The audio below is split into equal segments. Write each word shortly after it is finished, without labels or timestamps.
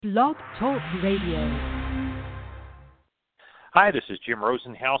Blog Talk Radio. Hi, this is Jim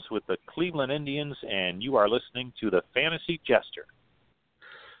Rosenhaus with the Cleveland Indians, and you are listening to the Fantasy Jester.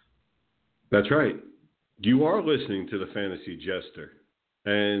 That's right. You are listening to the Fantasy Jester.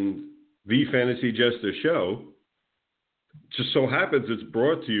 And the Fantasy Jester Show just so happens it's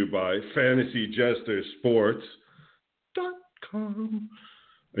brought to you by FantasyJesterSports.com.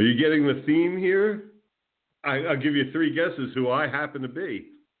 Are you getting the theme here? I'll give you three guesses who I happen to be.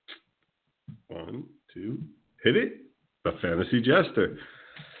 1, 2, hit it. The Fantasy Jester.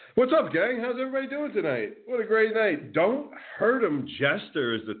 What's up, gang? How's everybody doing tonight? What a great night. Don't Hurt 'em,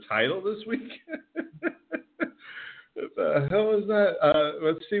 Jester is the title this week. What the hell is that?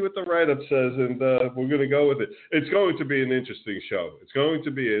 Let's see what the write-up says, and we're going to go with it. It's going to be an interesting show. It's going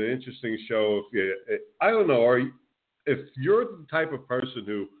to be an interesting show. I don't know, if you're the type of person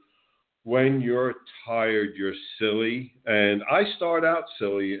who, when you're tired, you're silly. And I start out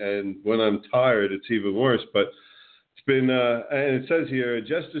silly, and when I'm tired, it's even worse. But it's been, and it says here,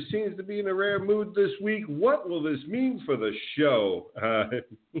 Jester seems to be in a rare mood this week. What will this mean for the show?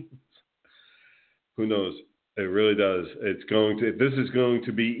 Who knows? It really does. This is going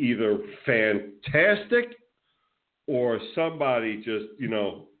to be either fantastic or somebody just,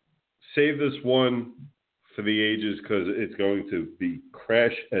 save this one for the ages because it's going to be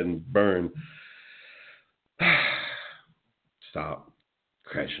crash and burn. Stop.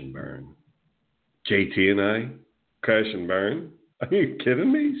 Crash and burn. JT and I, crash and burn? Are you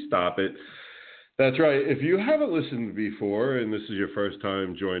kidding me? Stop it. That's right. If you haven't listened before and this is your first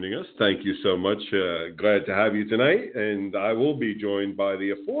time joining us, thank you so much. Glad to have you tonight. And I will be joined by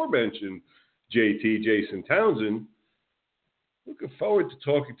the aforementioned JT, Jason Townsend. Looking forward to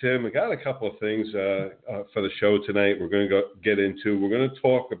talking to him. I got a couple of things for the show tonight we're going to get into. We're going to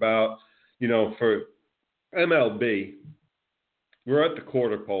talk about, for MLB, we're at the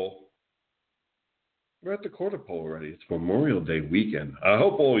quarter pole. We're at the quarter pole already. It's Memorial Day weekend. I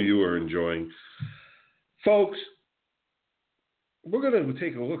hope all you are enjoying. Folks, we're going to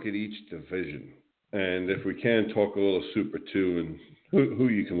take a look at each division. And if we can, talk a little Super 2 and who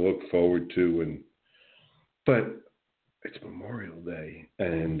you can look forward to. But it's Memorial Day,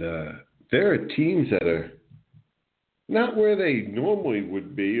 and there are teams that are not where they normally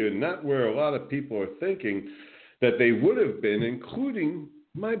would be and not where a lot of people are thinking that they would have been, including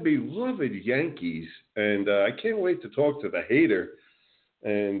my beloved Yankees. And I can't wait to talk to the hater,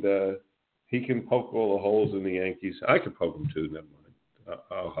 and he can poke all the holes in the Yankees. I can poke them too, never mind.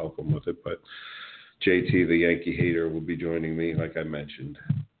 I'll help him with it. But JT, the Yankee hater, will be joining me, like I mentioned.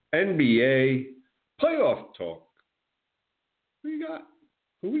 NBA playoff talk. Who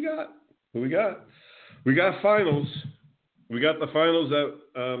we got? We got finals. We got the finals that,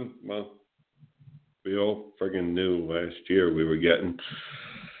 we all friggin' knew last year we were getting.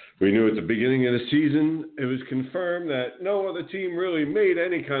 We knew at the beginning of the season, it was confirmed that no other team really made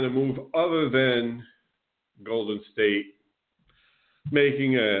any kind of move other than Golden State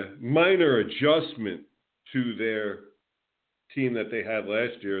making a minor adjustment to their team that they had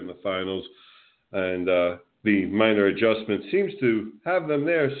last year in the finals. And the minor adjustment seems to have them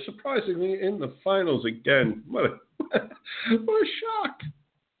there, surprisingly, in the finals again. What a shock.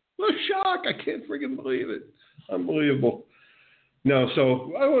 What a shock. I can't freaking believe it. Unbelievable. No,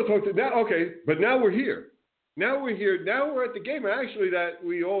 so I want to talk to now. Okay, but now we're here. Now we're at the game, actually, that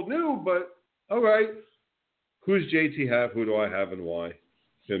we all knew, but all right. Who's JT have? Who do I have and why?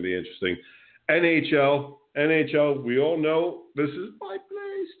 It's going to be interesting. NHL, we all know this is my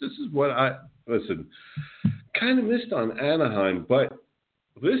place. This is what listen, kind of missed on Anaheim, but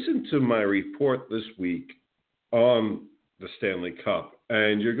listen to my report this week on the Stanley Cup,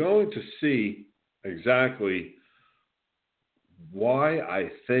 and you're going to see exactly why I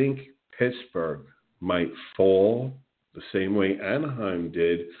think Pittsburgh might fall the same way Anaheim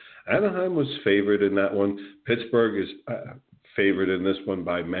did. Anaheim was favored in that one. Pittsburgh is favored in this one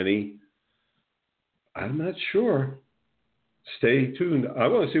by many. I'm not sure. Stay tuned. I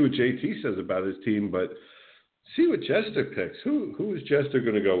want to see what JT says about his team, but see what Jester picks. Who is Jester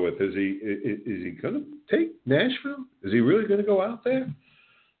going to go with? Is he going to take Nashville? Is he really going to go out there?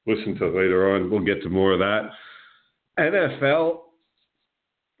 Listen to it later on. We'll get to more of that. NFL,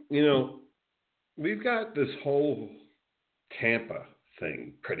 we've got this whole Tampa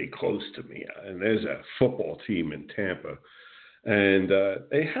thing pretty close to me, and there's a football team in Tampa, and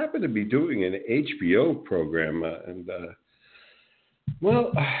they happen to be doing an HBO program,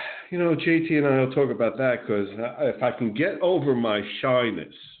 JT and I will talk about that because if I can get over my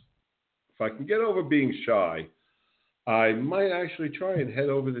shyness, if I can get over being shy, I might actually try and head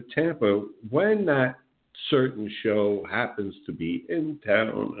over to Tampa when that certain show happens to be in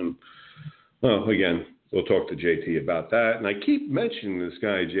town. And, well, again, we'll talk to JT about that. And I keep mentioning this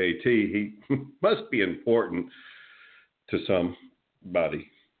guy, JT. He must be important to somebody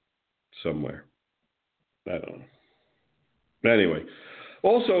somewhere. I don't know. Anyway,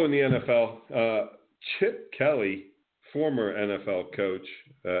 also in the NFL, Chip Kelly, former NFL coach,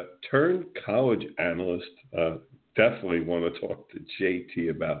 turned college analyst. Definitely want to talk to JT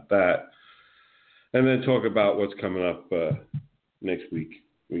about that. And then talk about what's coming up next week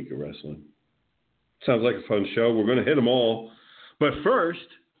of wrestling. Sounds like a fun show. We're going to hit them all. But first,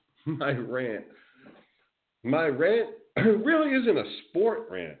 my rant. My rant really isn't a sport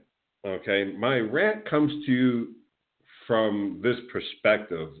rant, okay? My rant comes to you from this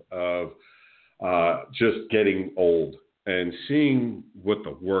perspective of just getting old and seeing what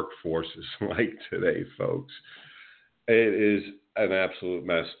the workforce is like today, folks. It is an absolute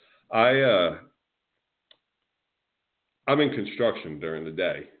mess. I'm in construction during the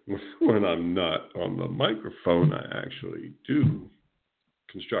day. When I'm not on the microphone, I actually do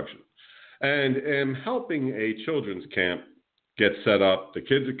construction. And am helping a children's camp get set up. The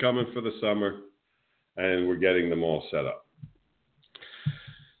kids are coming for the summer, and we're getting them all set up.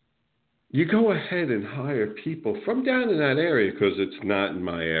 You go ahead and hire people from down in that area because it's not in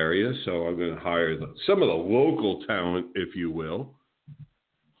my area, so I'm going to hire some of the local talent, if you will,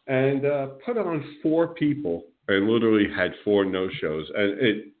 and put on 4 people and literally had 4 no-shows, and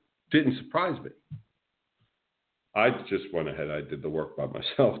it didn't surprise me. I just went ahead. I did the work by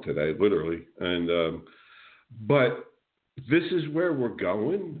myself today, literally. And but this is where we're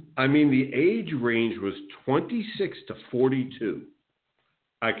going. I mean, the age range was 26 to 42.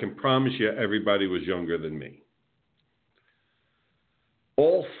 I can promise you everybody was younger than me.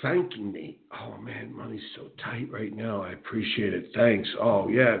 All thanking me. Oh, man, money's so tight right now. I appreciate it. Thanks. Oh,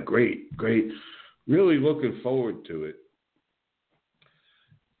 yeah, great. Really looking forward to it.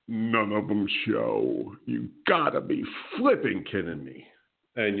 None of them show. You gotta be flipping kidding me.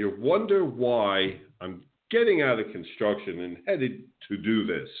 And you wonder why I'm getting out of construction and headed to do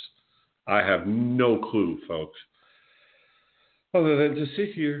this. I have no clue, folks. Other than to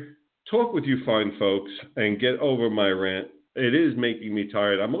sit here, talk with you fine folks, and get over my rant. It is making me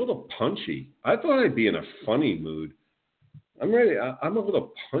tired. I'm a little punchy. I thought I'd be in a funny mood. I'm ready. I'm a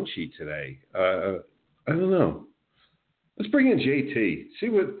little punchy today. I don't know. Let's bring in JT.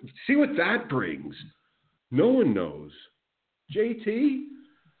 See what that brings. No one knows. JT,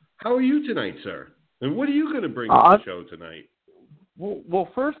 how are you tonight, sir? And what are you going to bring to the show tonight? Well,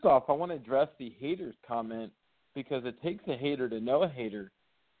 first off, I want to address the haters comment because it takes a hater to know a hater.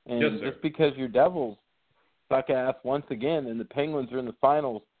 And yes, sir. Just because your Devils suck ass once again and the Penguins are in the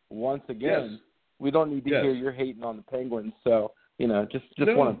finals once again, yes. We don't need to hear you're hating on the Penguins. So, just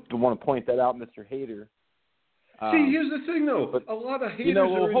want to point that out, Mr. Hater. See, here's the thing, though. But, a lot of haters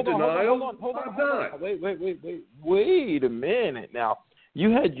are in denial. Hold on. Wait a minute now. You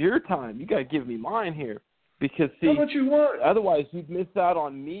had your time. You got to give me mine here. Because, see, how much you want? Otherwise, you'd miss out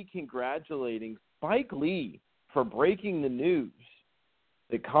on me congratulating Spike Lee for breaking the news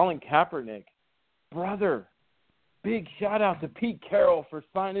that Colin Kaepernick, brother, big shout-out to Pete Carroll for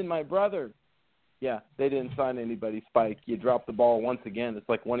signing my brother. Yeah, they didn't sign anybody, Spike. You dropped the ball once again. It's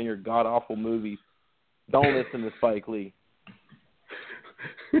like one of your god-awful movies. Don't listen to Spike Lee.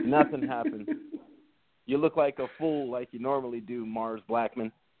 Nothing happened. You look like a fool like you normally do, Mars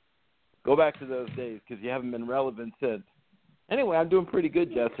Blackman. Go back to those days because you haven't been relevant since. Anyway, I'm doing pretty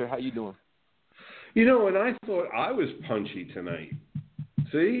good, Jester. How you doing? And I thought I was punchy tonight.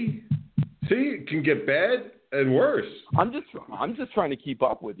 See, it can get bad and worse. I'm just trying to keep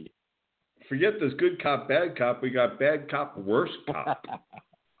up with you. Forget this good cop, bad cop. We got bad cop, worse cop.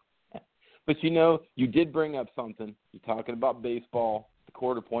 But, you did bring up something. You're talking about baseball, the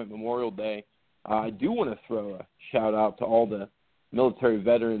Quarter Point Memorial Day. I do want to throw a shout-out to all the military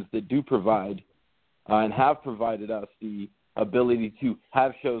veterans that do provide and have provided us the ability to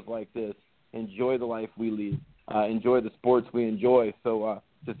have shows like this, enjoy the life we lead, enjoy the sports we enjoy. So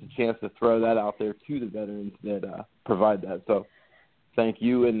just a chance to throw that out there to the veterans that provide that. So thank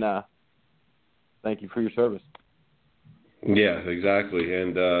you, and thank you for your service. Yeah, exactly.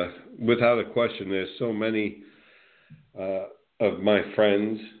 And without a question, there's so many of my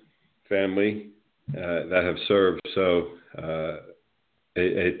friends, family, that have served. So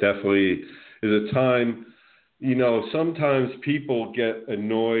it definitely is a time, sometimes people get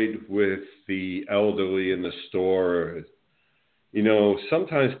annoyed with the elderly in the store.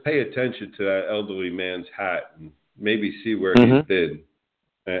 Sometimes pay attention to that elderly man's hat and maybe see where he's been.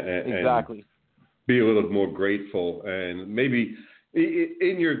 Exactly. Be a little more grateful and maybe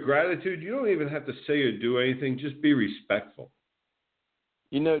in your gratitude, you don't even have to say or do anything. Just be respectful.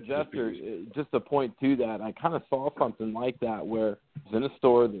 Jester, just a point to that, I kind of saw something like that where I was in a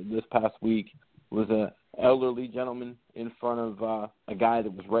store this past week. Was a elderly gentleman in front of a guy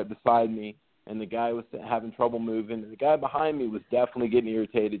that was right beside me, and the guy was having trouble moving. And the guy behind me was definitely getting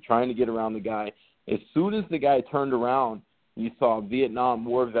irritated, trying to get around the guy. As soon as the guy turned around, you saw a Vietnam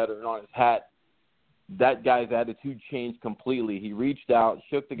War veteran on his hat. That guy's attitude changed completely. He reached out,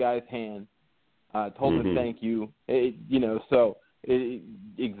 shook the guy's hand, told him thank you.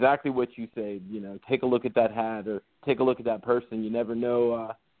 Exactly what you say. Take a look at that hat or take a look at that person. You never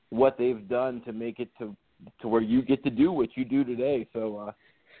know what they've done to make it to where you get to do what you do today. So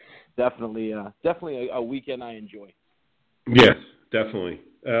definitely a weekend I enjoy. Yes, definitely,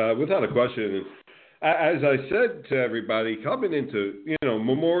 without a question. As I said to everybody, coming into,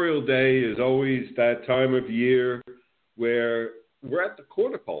 Memorial Day is always that time of year where we're at the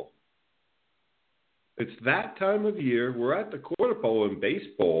quarter pole. It's that time of year. We're at the quarter pole in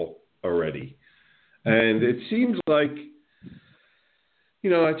baseball already. And it seems like,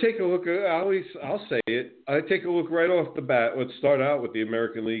 I take a look at, I'll say it, I take a look right off the bat. Let's start out with the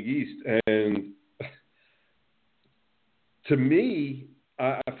American League East. And to me,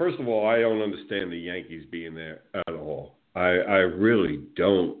 first of all, I don't understand the Yankees being there at all. I really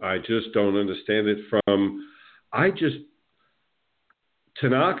don't. I just don't understand it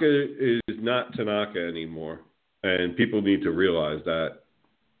Tanaka is not Tanaka anymore, and people need to realize that.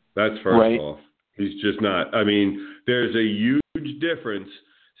 That's first off. He's just not. I mean, there's a huge difference.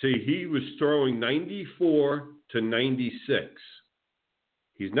 See, he was throwing 94 to 96.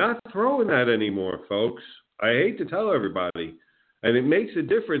 He's not throwing that anymore, folks. I hate to tell everybody. And it makes a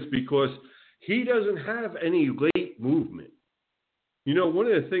difference because he doesn't have any late movement. One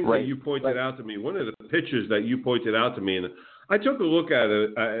of the things that you pointed out to me, one of the pictures that you pointed out to me, and I took a look at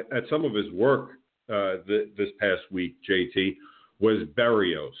some of his work this past week, JT, was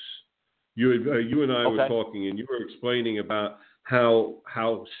Berrios. You and I were talking, and you were explaining about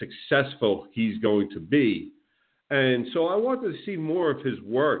how successful he's going to be. And so I wanted to see more of his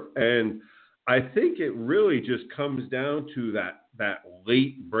work. And I think it really just comes down to that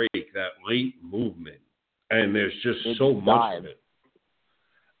late break, that late movement. And there's just so much of it.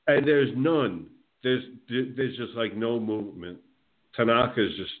 And there's none. There's just like no movement.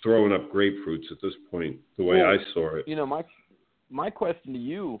 Tanaka's just throwing up grapefruits at this point, the way I saw it. My question to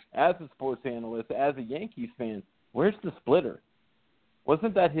you, as a sports analyst, as a Yankees fan, where's the splitter?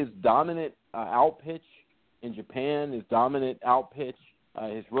 Wasn't that his dominant out pitch in Japan, his dominant out pitch,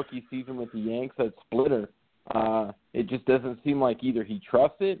 his rookie season with the Yanks, that splitter? It just doesn't seem like either he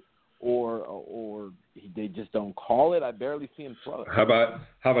trusts it or they just don't call it. I barely see him throw it. How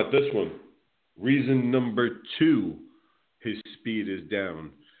about this one? Reason number 2, his speed is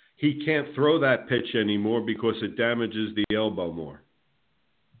down. He can't throw that pitch anymore because it damages the elbow more.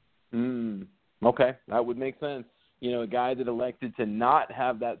 Okay, that would make sense. A guy that elected to not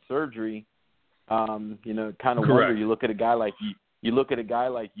have that surgery, kind of wonder. You look at a guy like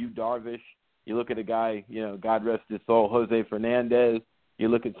Yu Darvish. You look at a guy, God rest his soul, Jose Fernandez. You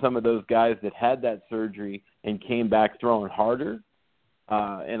look at some of those guys that had that surgery and came back throwing harder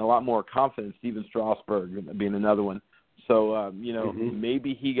and a lot more confident. Steven Strasburg being another one. So,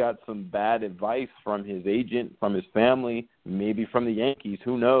 maybe he got some bad advice from his agent, from his family, maybe from the Yankees.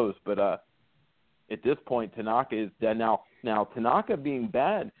 Who knows? But at this point, Tanaka is dead. Now Tanaka being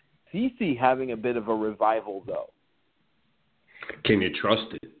bad, CeCe having a bit of a revival, though. Can you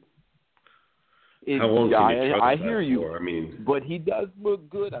trust it? How long can you trust I hear you. For? But he does look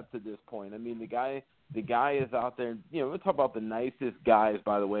good up to this point. The guy is out there. We'll talk about the nicest guys,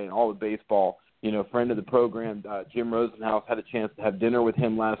 by the way, in all of baseball. Friend of the program, Jim Rosenhaus, had a chance to have dinner with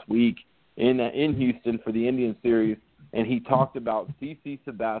him last week in Houston for the Indian series, and he talked about CeCe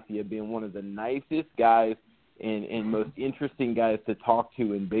Sabathia being one of the nicest guys and most interesting guys to talk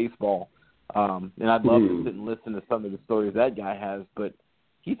to in baseball. And I'd love to sit and listen to some of the stories that guy has, but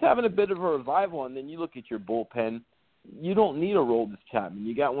he's having a bit of a revival. And then you look at your bullpen, you don't need a Aroldis Chapman.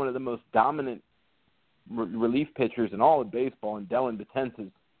 You got one of the most dominant relief pitchers in all of baseball, in Dellin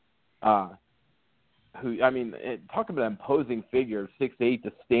Betances, talk about an imposing figure of 6'8"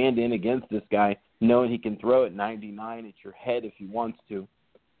 to stand in against this guy, knowing he can throw at 99 at your head if he wants to.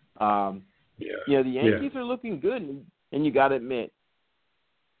 The Yankees are looking good, and you got to admit,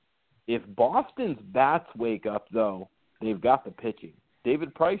 if Boston's bats wake up, though, they've got the pitching.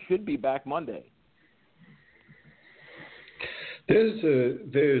 David Price should be back Monday.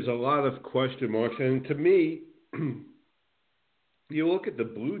 There's a lot of question marks, and to me, you look at the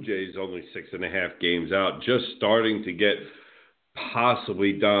Blue Jays only 6.5 games out, just starting to get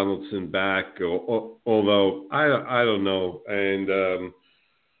possibly Donaldson back, although I don't know. And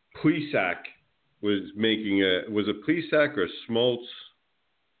Plesac was was it Plesac or Smoltz?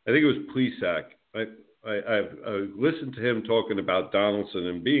 I think it was Plesac. I listened to him talking about Donaldson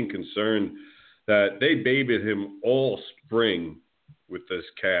and being concerned that they babied him all spring with this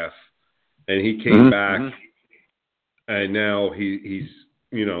calf, and he came back, and now he's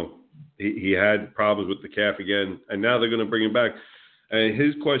he had problems with the calf again, and now they're going to bring him back. And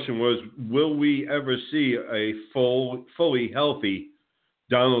his question was, will we ever see a fully healthy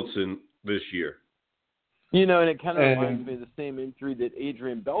Donaldson this year? And it kind of reminds me of the same injury that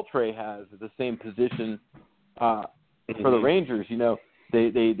Adrian Beltre has at the same position for the Rangers.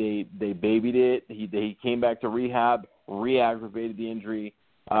 They babied it. He came back to rehab, re-aggravated the injury,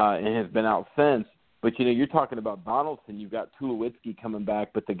 and has been out since. But, you're talking about Donaldson. You've got Tulowitzki coming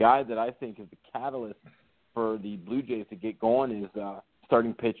back. But the guy that I think is the catalyst for the Blue Jays to get going is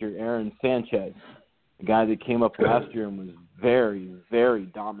starting pitcher Aaron Sanchez, the guy that came up last year and was very, very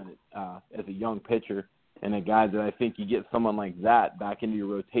dominant as a young pitcher. And a guy that I think you get someone like that back into your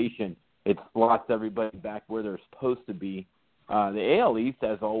rotation, it slots everybody back where they're supposed to be. The AL East,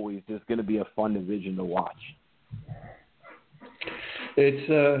 as always, is going to be a fun division to watch.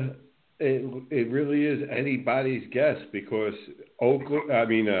 It really is anybody's guess because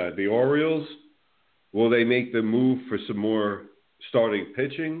the Orioles, will they make the move for some more starting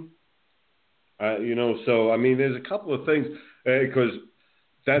pitching? There's a couple of things because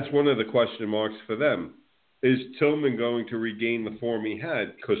that's one of the question marks for them. Is Tillman going to regain the form he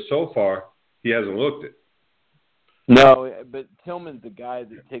had? Because so far, he hasn't looked it. No, but Tillman's a guy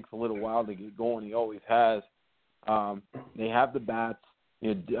that takes a little while to get going. He always has. They have the bats.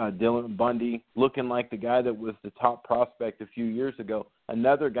 Dylan Bundy looking like the guy that was the top prospect a few years ago.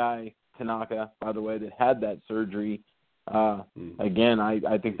 Another guy, Tanaka, by the way, that had that surgery. Again,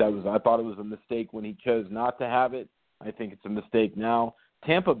 I think I thought it was a mistake when he chose not to have it. I think it's a mistake now.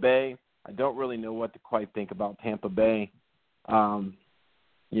 Tampa Bay, I don't really know what to quite think about Tampa Bay. They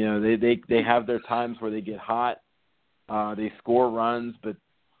have their times where they get hot. They score runs, but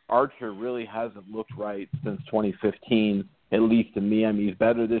Archer really hasn't looked right since 2015, at least to me. I mean, he's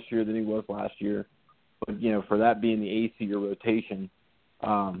better this year than he was last year. But, for that being the ace of your rotation,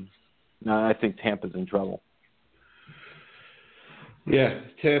 I think Tampa's in trouble. Yeah,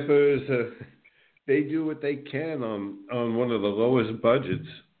 Tampa is they do what they can on one of the lowest budgets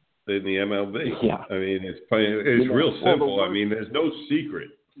in the MLB. Yeah. I mean, it's real simple. There's no secret.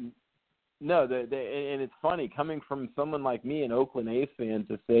 No, and it's funny coming from someone like me, an Oakland A's fan,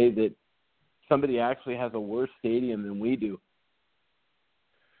 to say that somebody actually has a worse stadium than we do.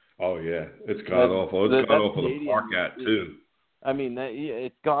 Oh yeah, it's god awful. It's god awful to park at too.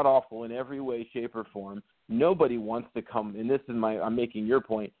 It's god awful in every way, shape, or form. Nobody wants to come, and I'm making your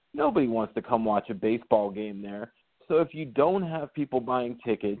point. Nobody wants to come watch a baseball game there. So if you don't have people buying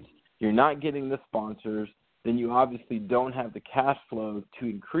tickets, you're not getting the sponsors, then you obviously don't have the cash flow to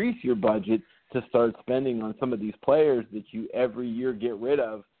increase your budget to start spending on some of these players that you every year get rid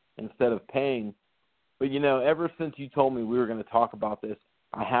of instead of paying. But, ever since you told me we were going to talk about this,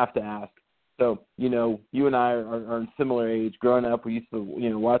 I have to ask. So, you and I are in similar age. Growing up, we used to,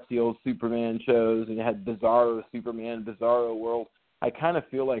 watch the old Superman shows, and you had Bizarro Superman, Bizarro World. I kind of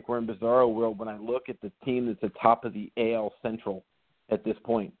feel like we're in Bizarro World when I look at the team that's at the top of the AL Central at this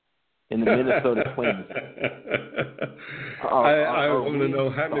point. In the Minnesota Twins. I want to know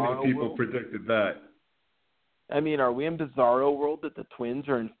how many people predicted that. Are we in Bizarro World that the Twins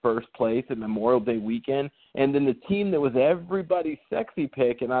are in first place at Memorial Day weekend? And then the team that was everybody's sexy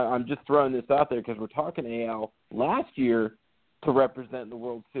pick, and I'm just throwing this out there because we're talking AL, last year to represent the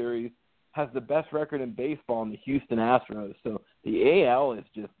World Series, has the best record in baseball in the Houston Astros. So the AL is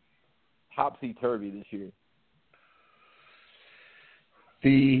just topsy-turvy this year.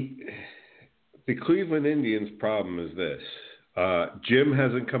 The Cleveland Indians' problem is this. Jim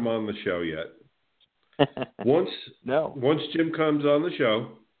hasn't come on the show yet. Once Jim comes on the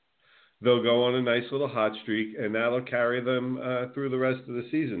show, they'll go on a nice little hot streak, and that'll carry them through the rest of the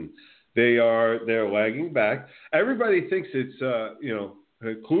season. They're lagging back. Everybody thinks it's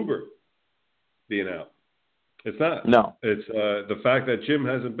Kluber being out. It's not. No. It's the fact that Jim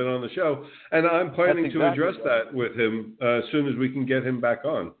hasn't been on the show, and I'm planning to address that with him as soon as we can get him back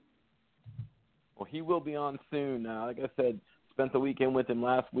on. Well, he will be on soon. Like I said, spent the weekend with him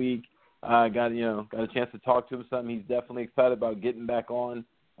last week. Got a chance to talk to him some. He's definitely excited about getting back on,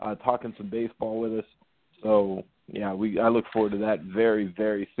 talking some baseball with us. So yeah, I look forward to that very,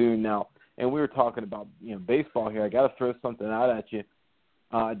 very soon now. And we were talking about baseball here. I got to throw something out at you.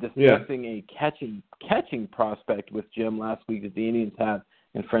 discussing a catching prospect with Jim last week that the Indians have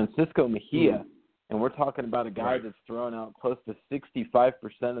in Francisco Mejia. And we're talking about a guy that's thrown out close to 65%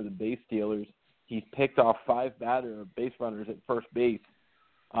 of the base stealers. He's picked off 5 base runners at first base.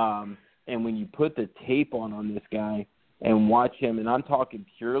 And when you put the tape on this guy and watch him, and I'm talking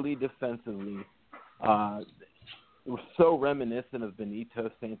purely defensively, it was so reminiscent of Benito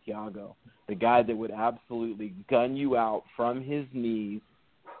Santiago, the guy that would absolutely gun you out from his knees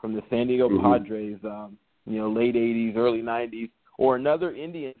from the San Diego Padres, late 80s, early 90s, or another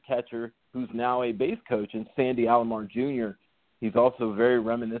Indian catcher who's now a base coach in Sandy Alomar Jr. He's also very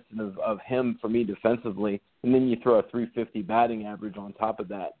reminiscent of him for me defensively. And then you throw a .350 batting average on top of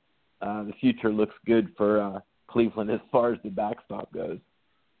that. The future looks good for Cleveland as far as the backstop goes.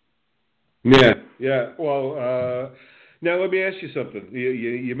 Yeah. Well, now let me ask you something.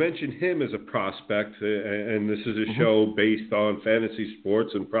 You mentioned him as a prospect, and this is a show based on fantasy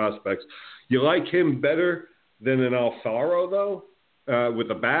sports and prospects. You like him better than an Alfaro, though,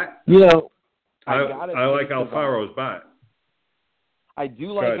 with a bat? I like Alfaro's bat. I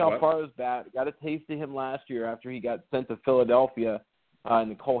do like Alfaro's bat. Got a taste of him last year after he got sent to Philadelphia in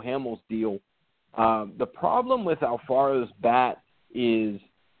the Cole Hamels deal. The problem with Alfaro's bat is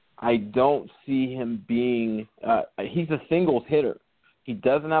I don't see him being he's a singles hitter. He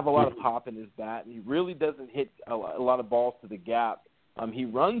doesn't have a lot of pop in his bat, and he really doesn't hit a lot of balls to the gap. He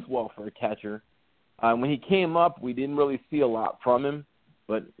runs well for a catcher. When he came up, we didn't really see a lot from him,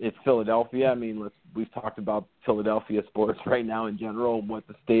 but it's Philadelphia. I mean, we've talked about Philadelphia sports right now in general, and what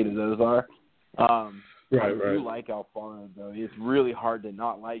the state of those are. I do like Alfaro, though. It's really hard to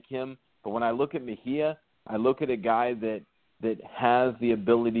not like him. But when I look at Mejia, I look at a guy that has the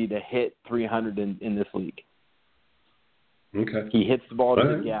ability to hit 300 in this league. Okay. He hits the ball to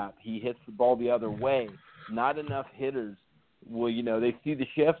the gap. He hits the ball the other way. Not enough hitters will, they see the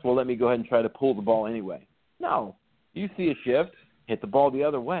shift, well, let me go ahead and try to pull the ball anyway. No. You see a shift, hit the ball the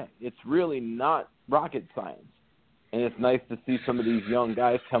other way. It's really not rocket science. And it's nice to see some of these young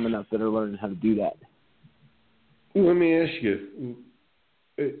guys coming up that are learning how to do that. Let me ask you,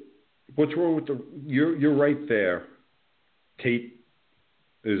 what's wrong with you're right there. Tate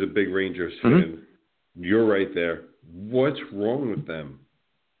is a big Rangers fan. You're right there. What's wrong with them?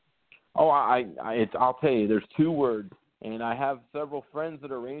 Oh, I'll tell you, there's 2 words, and I have several friends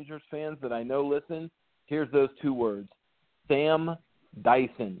that are Rangers fans that I know listen. Here's those 2 words: Sam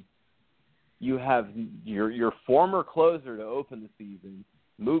Dyson. You have your former closer to open the season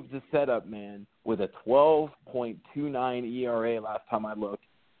moved to setup man with a 12.29 ERA last time I looked.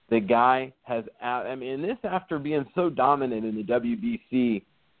 The guy has, and this after being so dominant in the WBC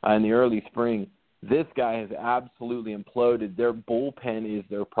in the early spring, this guy has absolutely imploded. Their bullpen is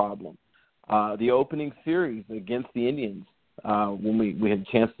their problem. The opening series against the Indians, when we had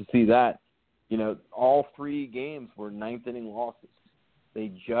a chance to see that, all 3 games were 9th inning losses.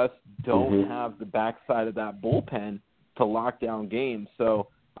 They just don't have the backside of that bullpen to lock down games. So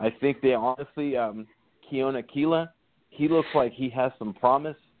I think they honestly, Keona Keela, he looks like he has some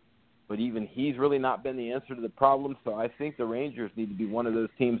promise, but even he's really not been the answer to the problem. So I think the Rangers need to be one of those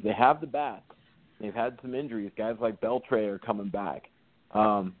teams. They have the bats. They've had some injuries. Guys like Beltre are coming back.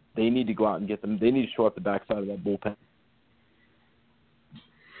 They need to go out and get them. They need to show up the backside of that bullpen.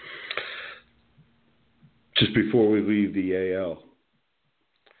 Just before we leave the AL,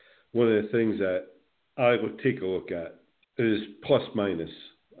 one of the things that I would take a look at is plus minus.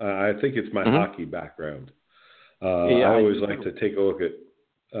 I think it's my hockey background. I always like to take a look at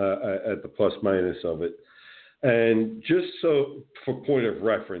the plus minus of it. And just so for point of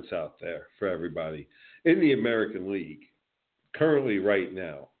reference out there for everybody, in the American League, currently right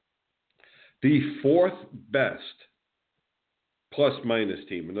now, the 4th best plus minus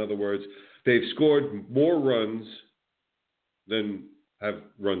team, in other words, they've scored more runs than have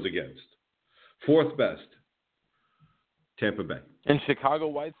runs against. 4th best, Tampa Bay. And Chicago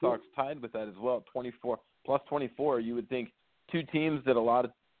White Sox tied with that as well, 24 plus 24. You would think 2 teams that a lot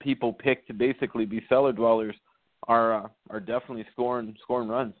of people pick to basically be cellar dwellers are definitely scoring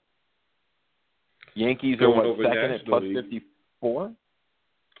runs. Yankees are second at plus 54?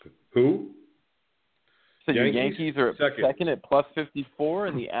 Who? So the Yankees are second at plus 54,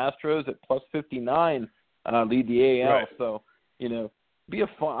 and the Astros at plus 59 lead the AL. Right. So, be a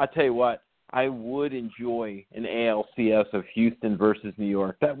fun. I tell you what, I would enjoy an ALCS of Houston versus New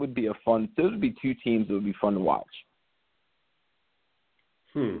York. That would be a fun. Those would be 2 teams that would be fun to watch.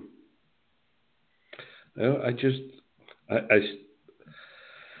 Well, I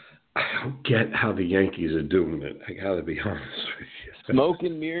don't get how the Yankees are doing it. I got to be honest with you. Smoke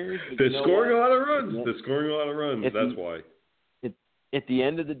and mirrors. They're scoring a lot of runs. They're scoring a lot of runs. That's why. at the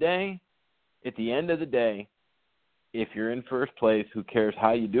end of the day, if you're in first place, who cares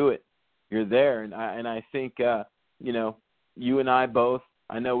how you do it? You're there, and I think you and I both.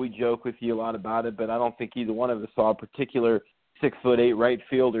 I know we joke with you a lot about it, but I don't think either one of us saw a particular 6'8" right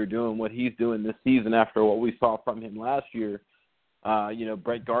fielder doing what he's doing this season after what we saw from him last year.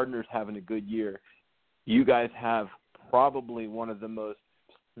 Brett Gardner's having a good year. You guys have probably one of the most.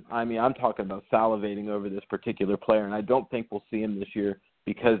 I'm talking about salivating over this particular player, and I don't think we'll see him this year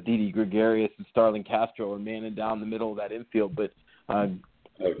because Didi Gregorius and Starlin Castro are manning down the middle of that infield. But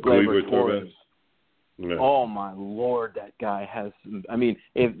Gleyber Torres. Yeah. Oh, my Lord, that guy has –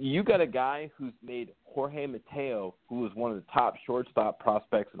 if you got a guy who's made Jorge Mateo, who was one of the top shortstop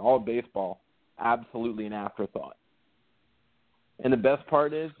prospects in all of baseball, absolutely an afterthought. And the best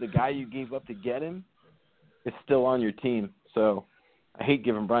part is the guy you gave up to get him is still on your team. So I hate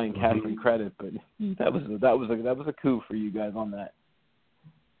giving Brian Cashman credit, but that was a coup for you guys on that.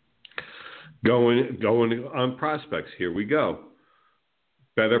 Going on prospects, here we go.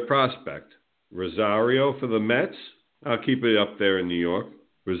 Better prospect. Rosario for the Mets. I'll keep it up there in New York.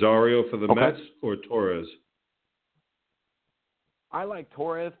 Rosario for the Mets or Torres? I like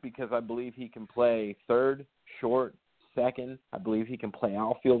Torres because I believe he can play third, short, second. I believe he can play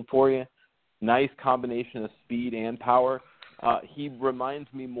outfield for you. Nice combination of speed and power. He reminds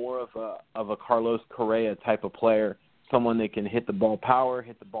me more of a Carlos Correa type of player, someone that can hit the ball power,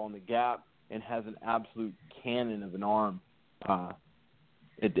 hit the ball in the gap, and has an absolute cannon of an arm.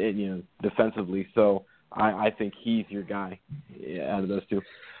 Defensively. So I think he's your guy out of those two.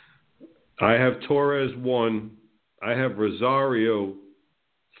 I have Torres 1. I have Rosario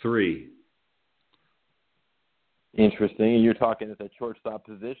 3. Interesting. And you're talking at that shortstop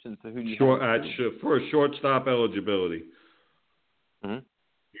position. So who do you have? For a shortstop eligibility. Mm-hmm.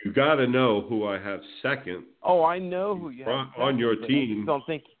 You got to know who I have second. Oh, I know who you have on your team.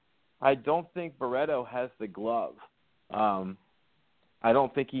 I don't think Barreto has the glove. I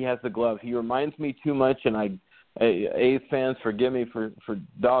don't think he has the glove. He reminds me too much, and A's fans, forgive me for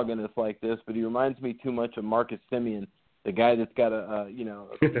dogging us like this, but he reminds me too much of Marcus Semien, the guy that's got a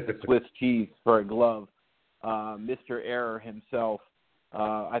Swiss cheese for a glove, Mr. Error himself.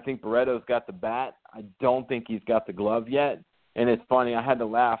 I think Barreto's got the bat. I don't think he's got the glove yet. And it's funny, I had to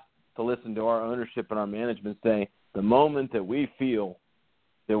laugh to listen to our ownership and our management say, the moment that we feel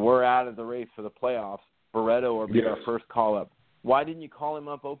that we're out of the race for the playoffs, Barreto will be our first call-up. Why didn't you call him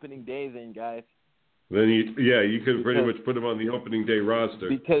up opening day then, guys? Then you could pretty much put him on the opening day roster.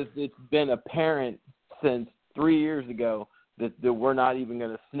 Because it's been apparent since 3 years ago that we're not even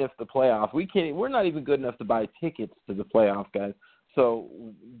going to sniff the playoffs. We're not even good enough to buy tickets to the playoffs, guys. So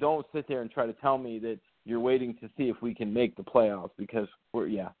don't sit there and try to tell me that you're waiting to see if we can make the playoffs because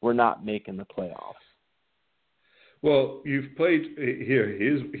we're not making the playoffs. Well, you've played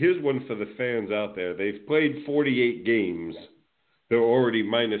here's one for the fans out there. They've played 48 games. They're already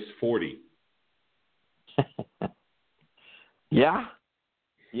minus 40. Yeah,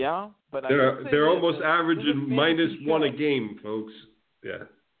 but they're almost averaging minus 1 a game, folks. Yeah.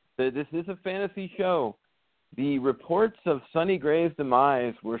 This is a fantasy show. The reports of Sonny Gray's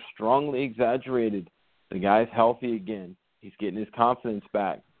demise were strongly exaggerated. The guy's healthy again. He's getting his confidence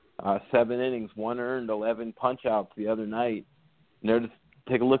back. 7 innings, 1 earned, 11 punch-outs the other night.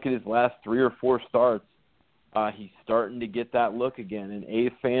 Take a look at his last 3 or 4 starts. He's starting to get that look again. And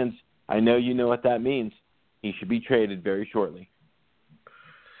A's fans, I know you know what that means. He should be traded very shortly.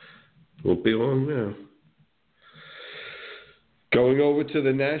 Won't be long now. Going over to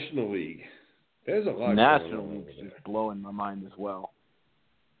the National League. There's a lot National going on. League is blowing my mind as well.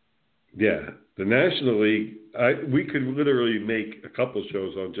 Yeah, the National League, we could literally make a couple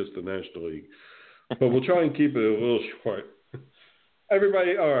shows on just the National League. But we'll try and keep it a little short.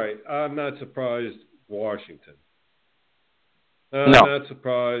 Everybody, all right, I'm not surprised Washington. I'm not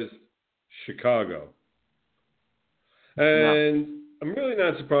surprised Chicago. And I'm really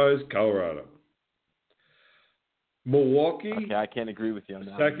not surprised Colorado. Milwaukee. Okay, I can't agree with you on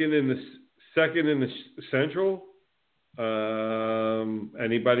that. Second in the Central.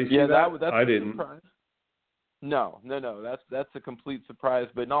 Anybody see that? That's I didn't. Surprise. No. That's a complete surprise.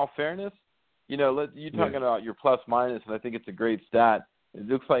 But in all fairness, you're talking about your plus minus, and I think it's a great stat. It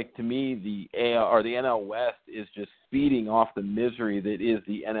looks like to me the NL West is just feeding off the misery that is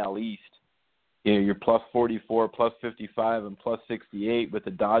the NL East. You're plus 44, plus 55, and plus 68 with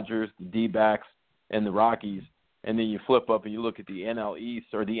the Dodgers, the D-backs, and the Rockies. And then you flip up and you look at the NL East,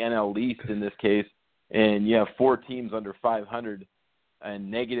 or the NL East in this case, and you have 4 teams under 500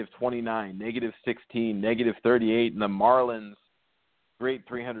 and negative 29, negative 16, negative 38, and the Marlins great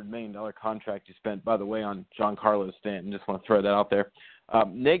 $300 million contract you spent, by the way, on Giancarlo Stanton. Just want to throw that out there.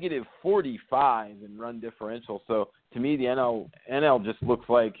 Negative 45 in run differential. So to me, the NL just looks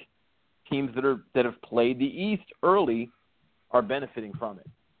like teams that have played the East early are benefiting from it.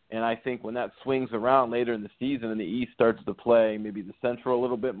 And I think when that swings around later in the season and the East starts to play maybe the Central a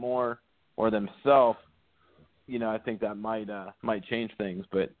little bit more or themselves, I think that might change things.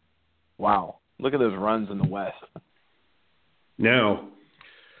 But, wow, look at those runs in the West. Now,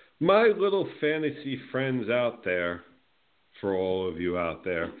 my little fantasy friends out there, for all of you out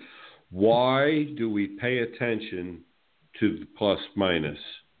there, why do we pay attention to the plus minus?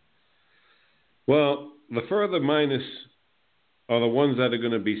 Well, the further minus are the ones that are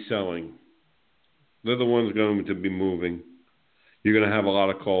going to be selling. They're the ones going to be moving. You're going to have a lot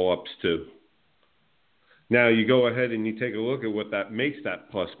of call-ups too. Now, you go ahead and you take a look at what that makes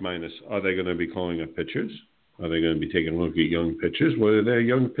that plus minus. Are they going to be calling up pitchers? Are they going to be taking a look at young pitchers? What do their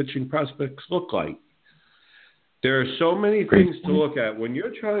young pitching prospects look like? There are so many things to look at. When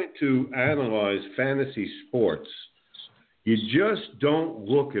you're trying to analyze fantasy sports, you just don't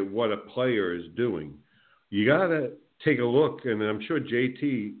look at what a player is doing. You got to take a look, and I'm sure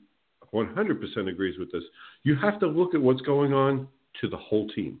JT 100% agrees with this. You have to look at what's going on to the whole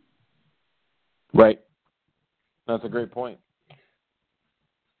team. Right. That's a great point.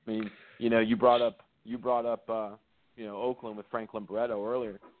 I mean, you brought up Oakland with Franklin Barreto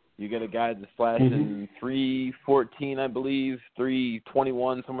earlier. You get a guy that's flashing 314, I believe,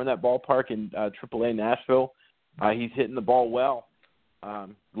 321, somewhere in that ballpark in AAA Nashville. He's hitting the ball well.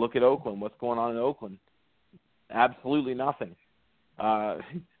 Look at Oakland. What's going on in Oakland? Absolutely nothing.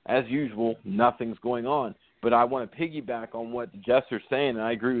 As usual, nothing's going on. But I want to piggyback on what Jester's saying, and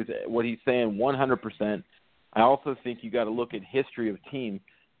I agree with what he's saying 100%. I also think you got to look at history of team.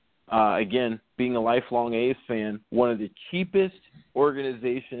 Again, being a lifelong A's fan, one of the cheapest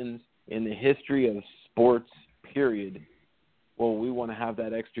organizations in the history of sports, period. Well, we want to have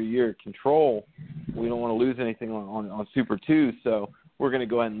that extra year of control. We don't want to lose anything on Super 2, so we're going to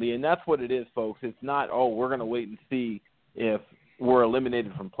go ahead and lead. And that's what it is, folks. It's not, we're going to wait and see if we're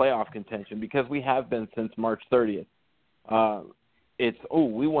eliminated from playoff contention, because we have been since March 30th. It's,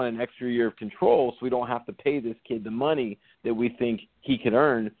 we want an extra year of control so we don't have to pay this kid the money that we think he could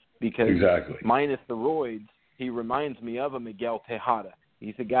earn, because minus the roids, he reminds me of a Miguel Tejada.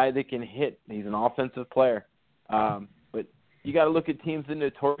 He's a guy that can hit. He's an offensive player. But you got to look at teams that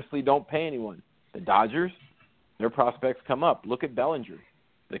notoriously don't pay anyone. The Dodgers, their prospects come up. Look at Bellinger.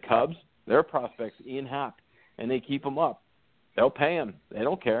 The Cubs, their prospects, Ian Happ, and they keep them up. They'll pay them. They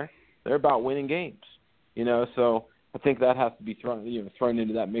don't care. They're about winning games. So I think that has to be thrown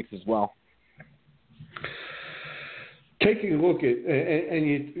into that mix as well. Taking a look at,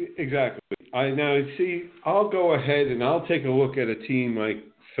 exactly. I'll go ahead and I'll take a look at a team like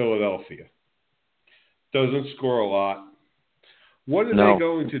Philadelphia. Doesn't score a lot. What are they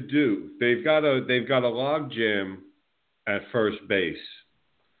going to do? They've got a log jam at first base.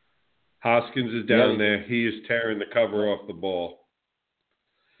 Hoskins is down there. He is tearing the cover off the ball.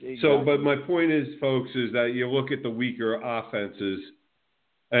 Exactly. So, but my point is, folks, is that you look at the weaker offenses,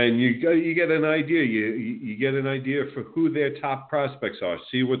 and you get an idea. You get an idea for who their top prospects are.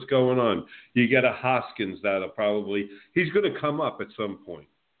 See what's going on. You get a Hoskins he's going to come up at some point.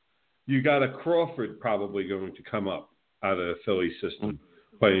 You got a Crawford probably going to come up out of the Philly system,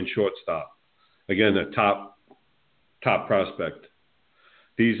 playing shortstop. Again, a top prospect.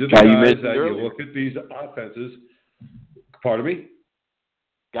 These are the guys that you look at these offenses. Pardon me?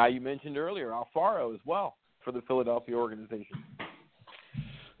 Guy you mentioned earlier, Alfaro as well, for the Philadelphia organization.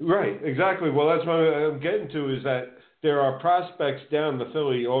 Right, exactly. Well, that's what I'm getting to, is that there are prospects down the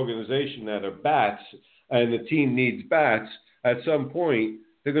Philly organization that are bats, and the team needs bats. At some point,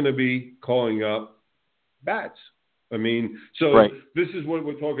 they're going to be calling up bats. I mean, so This is what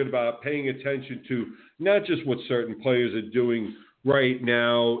we're talking about, paying attention to not just what certain players are doing right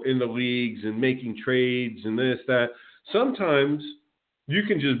now in the leagues and making trades and this, that. Sometimes you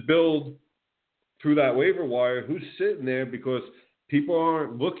can just build through that waiver wire who's sitting there, because people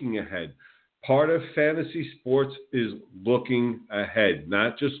aren't looking ahead. Part of fantasy sports is looking ahead,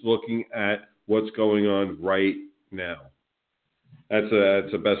 not just looking at what's going on right now. That's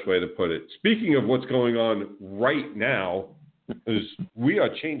the best way to put it. Speaking of what's going on right now, is we are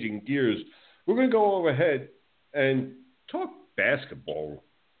changing gears. We're going to go over ahead and talk basketball,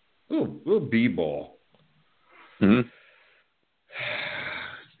 little b-ball. Mm-hmm.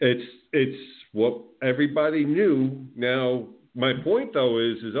 It's what everybody knew. Now, my point though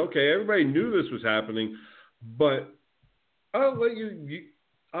is okay, everybody knew this was happening, but I'll let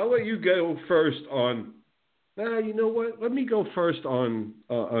you go first on You know what? Let me go first on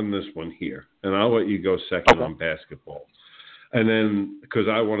this one here, and I'll let you go second on basketball. And then, because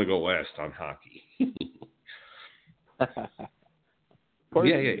I want to go last on hockey.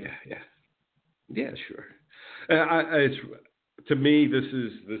 Yeah, sure. It's, to me, this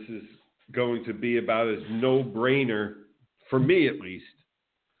is going to be about as no-brainer, for me at least,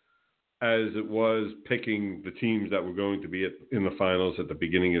 as it was picking the teams that were going to be in the finals at the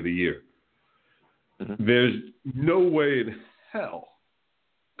beginning of the year. Mm-hmm. There's no way in hell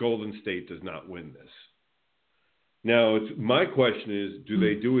Golden State does not win this. Now, my question is, do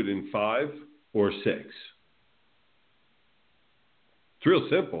they do it in 5 or 6? It's real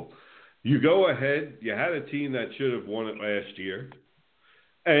simple. You go ahead, you had a team that should have won it last year,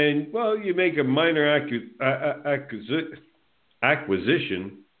 and, well, you make a minor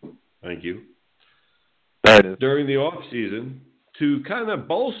acquisition, thank you, during the offseason to kind of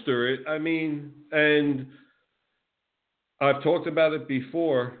bolster it. I mean, and I've talked about it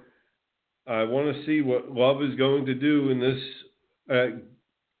before. I want to see what Love is going to do in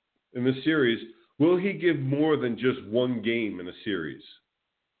this series. Will he give more than just one game in a series?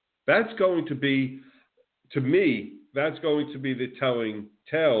 That's going to be, to me, that's going to be the telling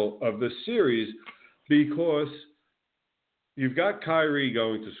tale of the series, because you've got Kyrie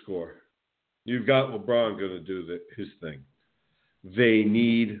going to score. You've got LeBron going to do his thing. They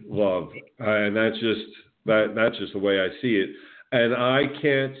need Love, and that's just the way I see it. And I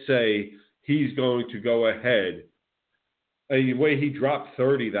can't say he's going to go ahead. The way he dropped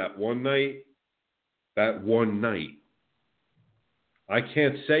 30 that one night, I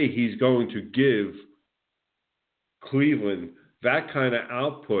can't say he's going to give Cleveland that kind of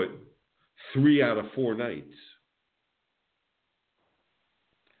output 3 out of 4 nights.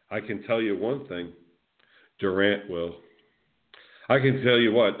 I can tell you one thing, Durant will. I can tell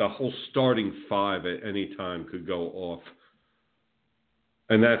you what, the whole starting 5 at any time could go off.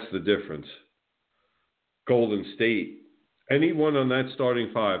 And that's the difference. Golden State, anyone on that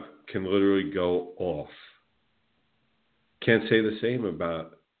starting 5 can literally go off. Can't say the same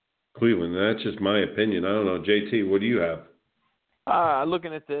about Cleveland. That's just my opinion. I don't know. JT, what do you have?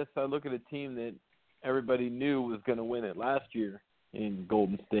 Looking at this, I look at a team that everybody knew was going to win it last year in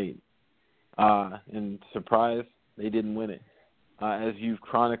Golden State. And surprise, they didn't win it. As you've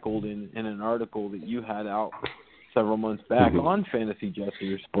chronicled in an article that you had out several months back on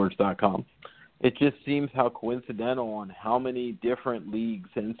FantasyJesterSports.com, it just seems how coincidental on how many different leagues,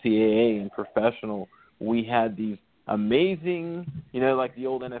 NCAA and professional, we had these amazing, like the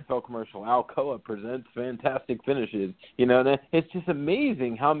old NFL commercial, Alcoa presents fantastic finishes. It's just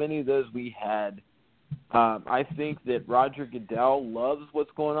amazing how many of those we had. I think that Roger Goodell loves what's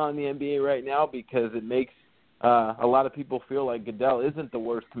going on in the NBA right now, because it makes a lot of people feel like Goodell isn't the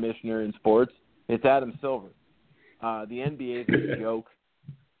worst commissioner in sports. It's Adam Silver. The NBA is a joke.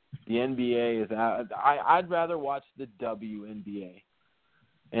 The NBA is I'd rather watch the WNBA.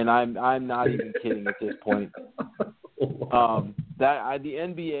 And I'm not even kidding at this point. The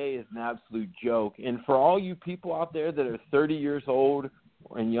NBA is an absolute joke. And for all you people out there that are 30 years old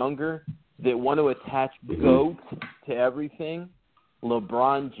and younger that want to attach GOAT to everything,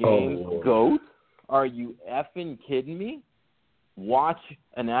 LeBron James, GOAT? Are you effing kidding me? Watch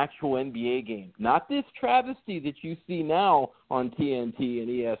an actual NBA game. Not this travesty that you see now on TNT and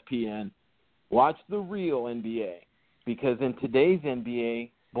ESPN. Watch the real NBA. Because in today's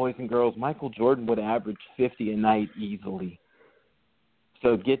NBA, boys and girls, Michael Jordan would average 50 a night easily.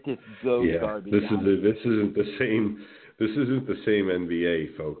 So get this GOAT garbage. This isn't the same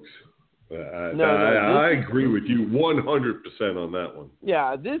NBA, folks. I agree with you 100% on that one.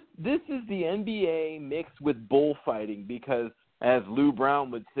 Yeah, this is the NBA mixed with bullfighting, because, as Lou Brown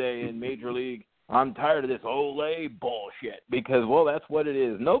would say in Major League, I'm tired of this Olay bullshit. Because, well, that's what it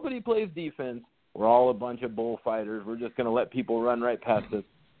is. Nobody plays defense. We're all a bunch of bullfighters. We're just going to let people run right past us.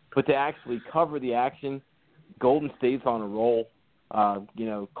 But to actually cover the action, Golden State's on a roll.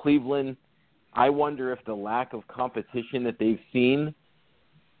 Cleveland, I wonder if the lack of competition that they've seen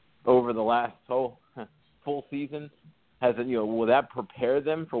over the last full season will that prepare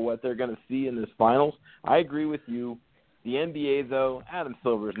them for what they're going to see in this finals? I agree with you. The NBA, though, Adam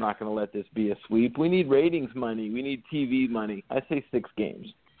Silver is not going to let this be a sweep. We need ratings money. We need TV money. I say 6 games.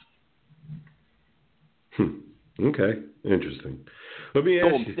 Okay, interesting. Let me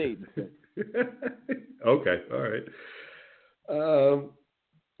ask Golden you. State. Okay, all right.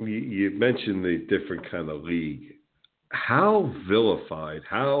 You mentioned the different kind of league. How vilified,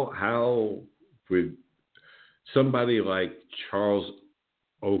 how would somebody like Charles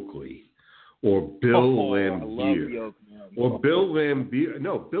Oakley or Bill Lambier, Bill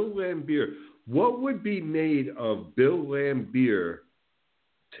Lambier, what would be made of Bill Laimbeer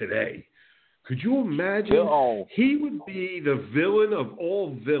today? Could you imagine? He would be the villain of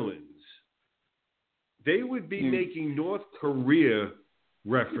all villains. They would be making North Korea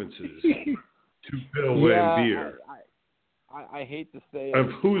references to Bill Laimbeer. I hate to say of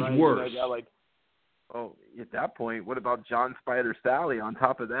who's worse. At that point, what about John Spider Sally on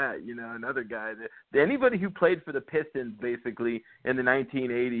top of that? Another guy. Anybody who played for the Pistons, basically, in the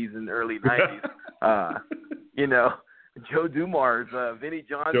 1980s and early 90s, Joe Dumars, Vinnie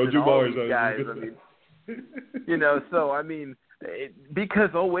Johnson, all these guys. Because,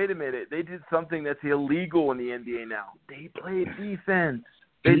 wait a minute, they did something that's illegal in the NBA now. They played defense.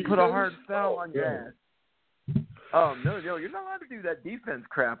 They put a hard foul on your ass. Oh, no, you're not allowed to do that defense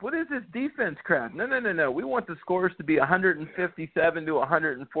crap. What is this defense crap? No. We want the scores to be 157 to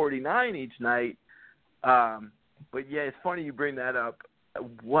 149 each night. But, yeah, it's funny you bring that up.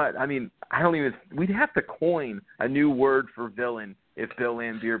 We'd have to coin a new word for villain if Bill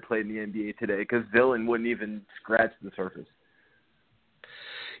Laimbeer played in the NBA today, because villain wouldn't even scratch the surface.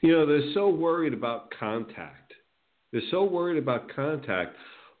 They're so worried about contact.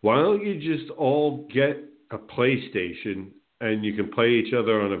 Why don't you just all get a PlayStation and you can play each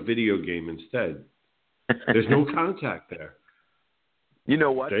other on a video game instead? There's no contact there. You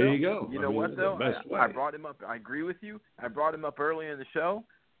know what? There you go. I brought him up. I agree with you. I brought him up early in the show.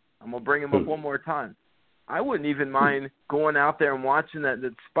 I'm gonna bring him up one more time. I wouldn't even mind going out there and watching that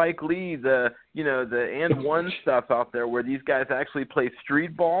Spike Lee, the and one stuff out there where these guys actually play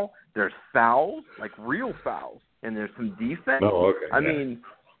street ball. There's fouls, like real fouls, and there's some defense. Oh, okay.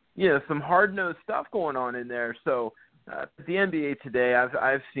 Some hard-nosed stuff going on in there. So the NBA today,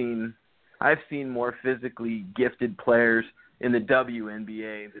 I've seen more physically gifted players in the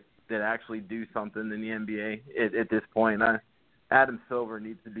WNBA that actually do something than the NBA at this point. Adam Silver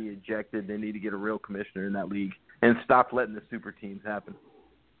needs to be ejected. They need to get a real commissioner in that league and stop letting the super teams happen.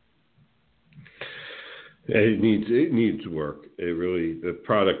 It needs work. The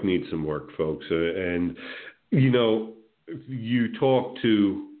product needs some work, folks. And you talk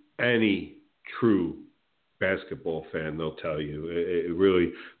to any true basketball fan, they'll tell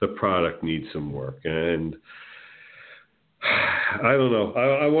you the product needs some work. And I don't know.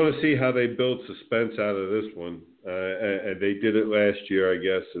 I want to see how they build suspense out of this one. And they did it last year, I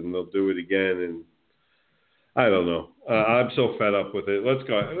guess, and they'll do it again. And I don't know. I'm so fed up with it. Let's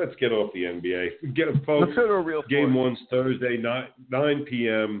go. Let's get off the NBA. Folks, let's go to a real Game 1's Thursday, 9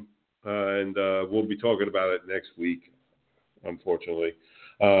 p.m., and we'll be talking about it next week, unfortunately.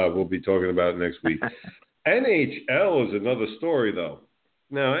 We'll be talking about it next week. NHL is another story, though.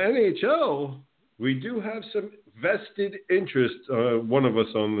 Now, NHL, we do have some vested interest, one of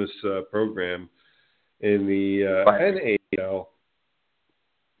us on this program, in the NHL.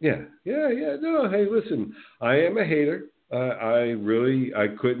 Yeah. No, hey, listen, I am a hater. I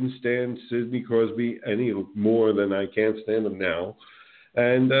couldn't stand Sidney Crosby any more than I can't stand him now.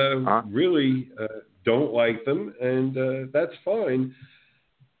 And really don't like them, and that's fine.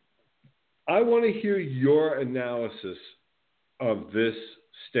 I want to hear your analysis of this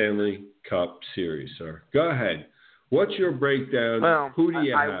Stanley Cup series, sir. Go ahead. What's your breakdown? Well, who do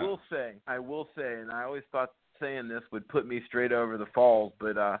you have? I will say, and I always thought saying this would put me straight over the falls,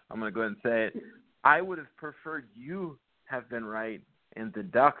 but I'm going to go ahead and say it. I would have preferred you have been right and the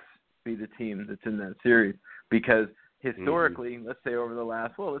Ducks be the team that's in that series, because historically, let's say over the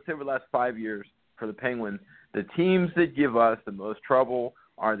last 5 years for the Penguins, the teams that give us the most trouble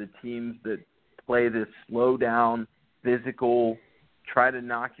are the teams that play this slow down, physical, try to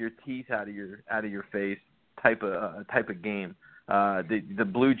knock your teeth out of your face type of game. The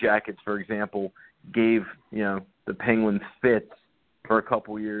Blue Jackets, for example, gave the Penguins fits for a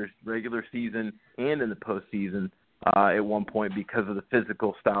couple years, regular season and in the postseason at one point, because of the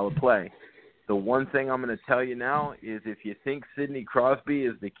physical style of play. The one thing I'm going to tell you now is, if you think Sidney Crosby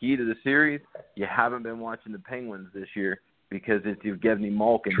is the key to the series, you haven't been watching the Penguins this year, because it's Evgeny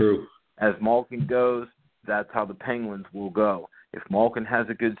Malkin. True. As Malkin goes, that's how the Penguins will go. If Malkin has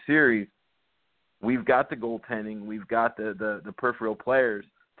a good series, we've got the goaltending, we've got the peripheral players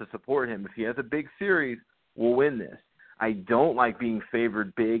to support him. If he has a big series, we'll win this. I don't like being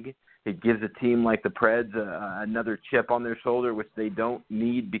favored big. It gives a team like the Preds another chip on their shoulder, which they don't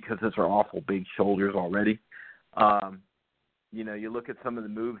need, because those are awful big shoulders already. You look at some of the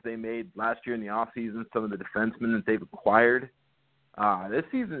moves they made last year in the offseason, some of the defensemen that they've acquired. This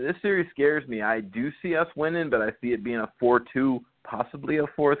series scares me. I do see us winning, but I see it being a 4-2, possibly a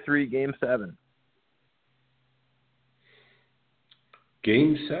 4-3 Game 7.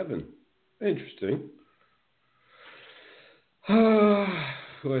 Game 7. Interesting.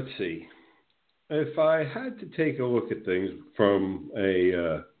 Let's see. if I had to take a look at things from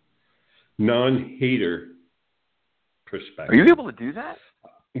a non-hater perspective. Are you able to do that?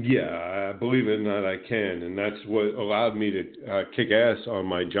 Yeah, believe it or not, I can, and that's what allowed me to kick ass on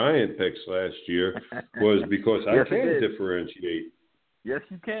my Giant picks last year was because I can differentiate. Yes,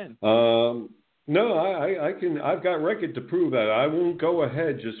 you can. No, I can. I've got record to prove that. I won't go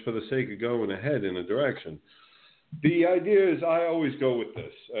ahead just for the sake of going ahead in a direction. The idea is I always go with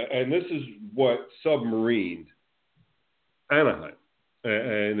this, and this is what submarined Anaheim,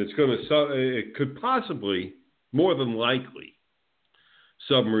 and it's going to. It could possibly, more than likely,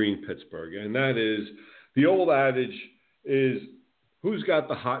 submarine Pittsburgh, and that is the old adage is who's got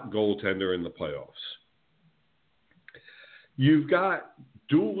the hot goaltender in the playoffs. You've got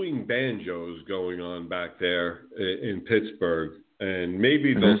dueling banjos going on back there in Pittsburgh, and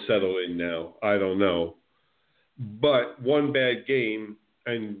maybe they'll settle in now. I don't know. But one bad game,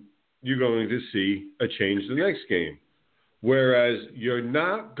 and you're going to see a change the next game. Whereas you're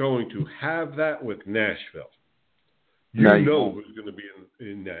not going to have that with Nashville. You know who's going to be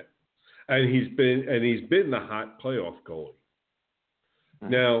in net. And he's been the hot playoff goalie.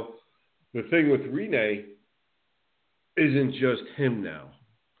 Now, the thing with Rene isn't just him now.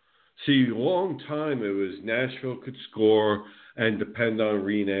 See, a long time it was Nashville could score and depend on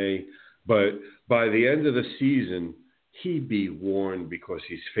Rene, but by the end of the season, he'd be worn because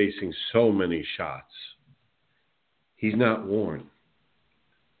he's facing so many shots. He's not worn.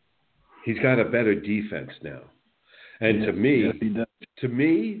 He's got a better defense now. And to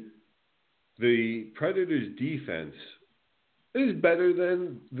me, the Predators' defense is better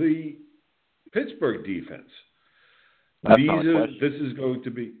than the Pittsburgh defense. This is going to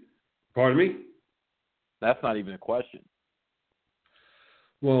be. Pardon me? That's not even a question.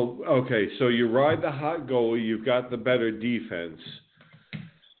 Well, okay, so you ride the hot goalie, you've got the better defense.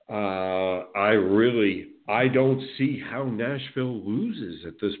 I don't see how Nashville loses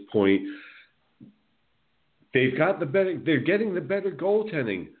at this point. They're getting the better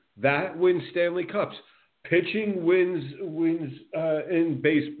goaltending. That wins Stanley Cups. Pitching wins in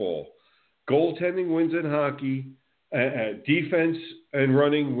baseball. Goaltending wins in hockey. Defense and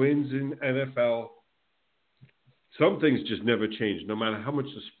running wins in NFL. Some things just never change, no matter how much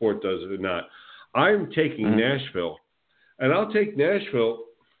the sport does it or not. I'm taking Nashville, and I'll take Nashville.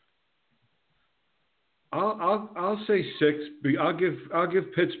 I'll say 6. I'll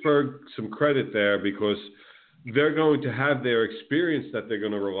give Pittsburgh some credit there because they're going to have their experience that they're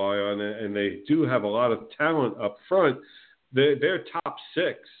going to rely on, and they do have a lot of talent up front. Their top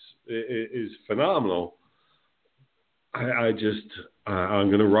 6 is phenomenal. I'm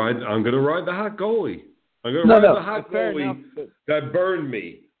going to ride the hot goalie. I'm going to ride the hot goalie that burned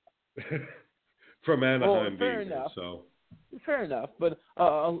me from Anaheim being there. So. Fair enough, but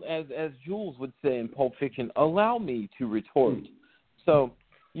as Jules would say in Pulp Fiction, allow me to retort. So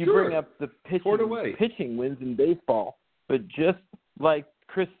you bring up the pitching wins in baseball, but just like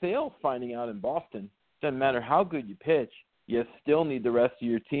Chris Sale finding out in Boston, doesn't matter how good you pitch, you still need the rest of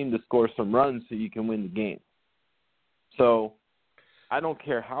your team to score some runs so you can win the game. So I don't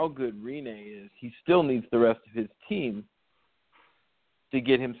care how good Rene is, he still needs the rest of his team to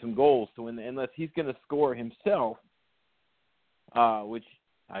get him some goals to win, unless he's going to score himself. Which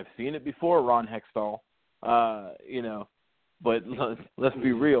I've seen it before, Ron Hextall, but let's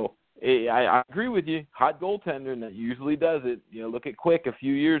be real. I agree with you. Hot goaltender, and that usually does it. Look at Quick a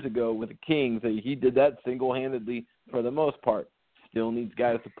few years ago with the Kings. He did that single-handedly for the most part. Still needs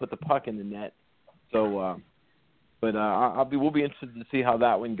guys to put the puck in the net. So, we'll be interested to see how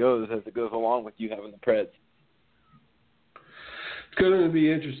that one goes as it goes along with you having the Preds. It's going to be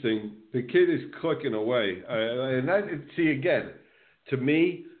interesting. The kid is clicking away. Again, to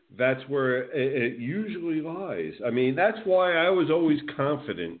me, that's where it usually lies. I mean, that's why I was always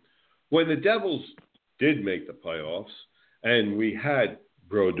confident when the Devils did make the playoffs and we had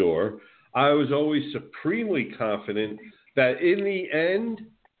Brodeur. I was always supremely confident that in the end,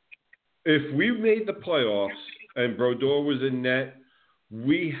 if we made the playoffs and Brodeur was in net,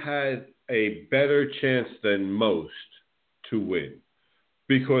 we had a better chance than most to win.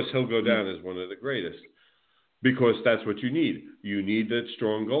 Because he'll go down as one of the greatest. Because that's what you need. You need that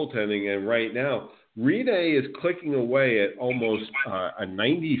strong goaltending. And right now, Rene is clicking away at almost a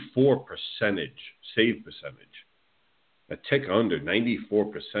 94% save percentage. A tick under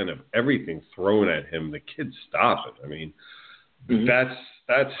 94% of everything thrown at him. The kid stops it. I mean,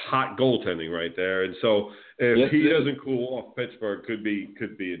 that's hot goaltending right there. And so if he doesn't cool off, Pittsburgh could be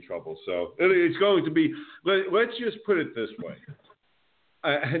in trouble. So it's going to be. Let's just put it this way.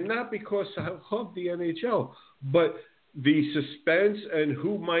 And not because I love the NHL, but the suspense and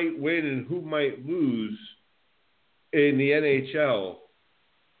who might win and who might lose in the NHL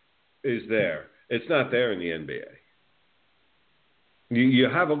is there. It's not there in the NBA. You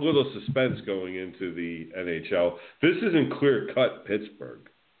have a little suspense going into the NHL. This isn't clear-cut Pittsburgh.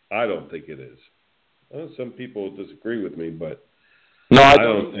 I don't think it is. Well, some people disagree with me, but no, I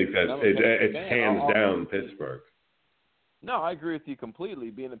don't think that it's hands down Pittsburgh. No, I agree with you completely.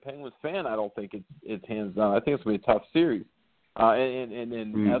 Being a Penguins fan, I don't think it's hands down. I think it's going to be a tough series.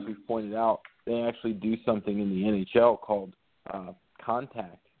 And as we've pointed out, they actually do something in the NHL called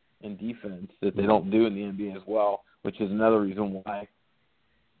contact and defense that they don't do in the NBA as well, which is another reason why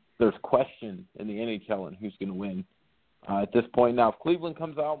there's question in the NHL and who's going to win. At this point now, if Cleveland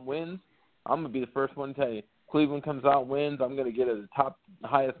comes out and wins, I'm going to be the first one to tell you. Cleveland comes out and wins, I'm going to get to the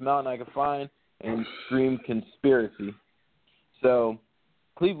highest mountain I can find and scream conspiracy. So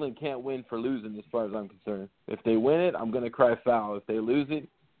Cleveland can't win for losing as far as I'm concerned. If they win it, I'm going to cry foul. If they lose it,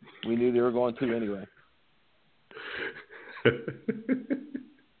 we knew they were going to anyway.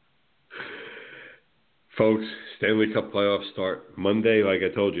 Folks, Stanley Cup Playoffs start Monday, like I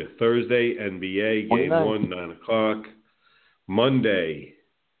told you. Thursday, NBA, Game 1, 9 o'clock. Monday,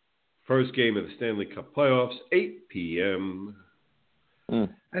 first game of the Stanley Cup Playoffs, 8 p.m.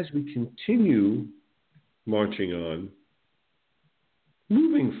 As we continue marching on,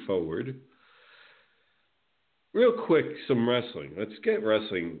 moving forward, real quick, some wrestling. Let's get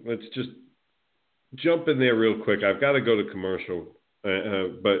wrestling. Let's just jump in there real quick. I've got to go to commercial.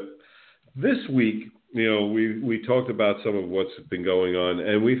 But this week, we talked about some of what's been going on,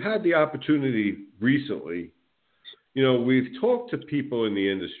 and we've had the opportunity recently. We've talked to people in the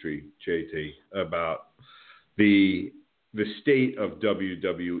industry, JT, about the state of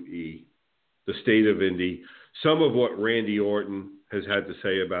WWE, the state of Indy, some of what Randy Orton has had to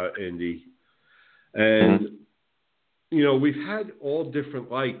say about Indy. And, we've had all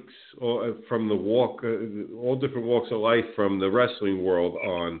different likes from all different walks of life from the wrestling world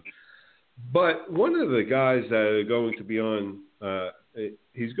on. But one of the guys that are going to be on,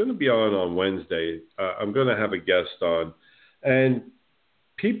 he's going to be on Wednesday. I'm going to have a guest on. And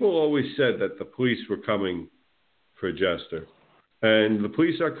people always said that the police were coming for Jester. And the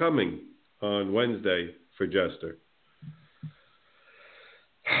police are coming on Wednesday for Jester.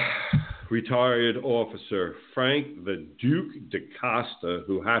 Retired officer Frank the Duke DaCosta,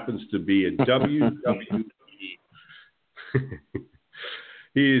 who happens to be a WWE.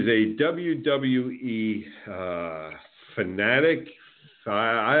 He is a WWE fanatic.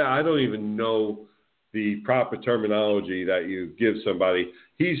 I don't even know the proper terminology that you give somebody.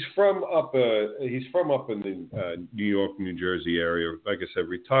 He's from up in the New York, New Jersey area. Like I said,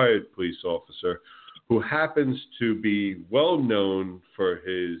 retired police officer who happens to be well known for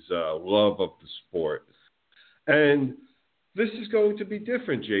his love of the sport. And this is going to be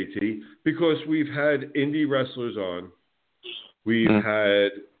different, JT, because we've had indie wrestlers on. We've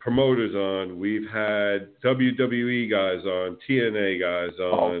had promoters on. We've had WWE guys on, TNA guys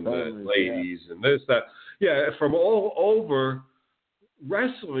on, ladies, and this, that. Yeah, from all over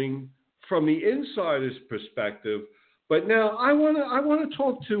wrestling from the insider's perspective. But now I want to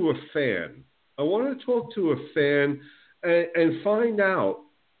talk to a fan. I want to talk to a fan and find out.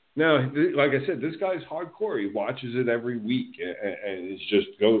 Now, like I said, this guy's hardcore. He watches it every week and is just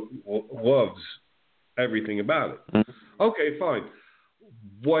loves everything about it. Okay, fine.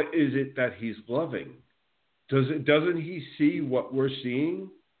 What is it that he's loving? Doesn't he see what we're seeing?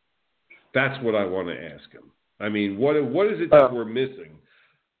 That's what I want to ask him. I mean, what is it that we're missing?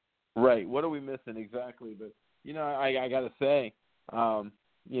 Right. What are we missing exactly? But I got to say,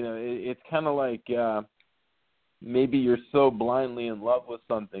 it's kind of like maybe you're so blindly in love with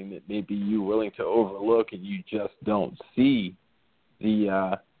something that maybe you're willing to overlook, and you just don't see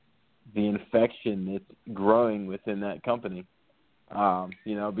the infection that's growing within that company.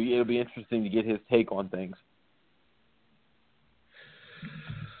 It'll be interesting to get his take on things.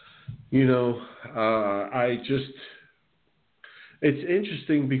 It's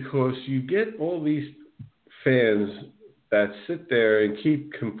interesting because you get all these fans that sit there and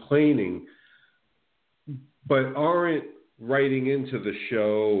keep complaining, but aren't writing into the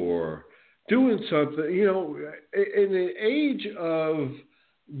show or doing something. In an age of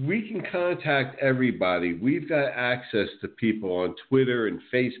we can contact everybody. We've got access to people on Twitter and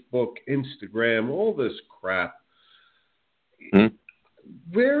Facebook, Instagram, all this crap. Mm-hmm.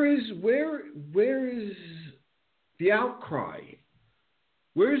 Where is the outcry?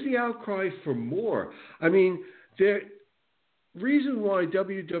 Where's the outcry for more? I mean, the reason why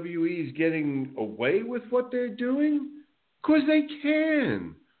WWE is getting away with what they're doing, because they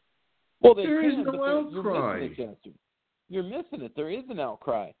can. Well, there is no outcry. you're missing it. There is an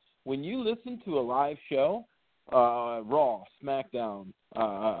outcry. When you listen to a live show, Raw, SmackDown,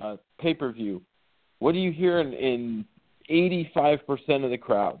 pay-per-view, what do you hear in 85% of the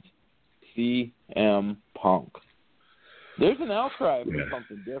crowds? CM Punk. There's an outcry for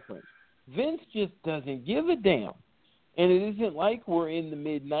something different. Vince just doesn't give a damn. And it isn't like we're in the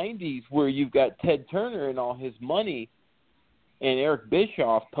mid-'90s where you've got Ted Turner and all his money and Eric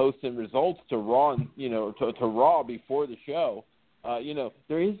Bischoff posting results to Raw, to Raw before the show.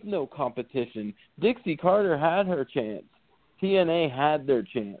 There is no competition. Dixie Carter had her chance. TNA had their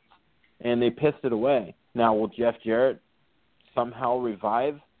chance, and they pissed it away. Now, will Jeff Jarrett somehow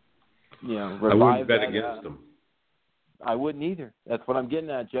revive? I wouldn't bet that, against him. I wouldn't either. That's what I'm getting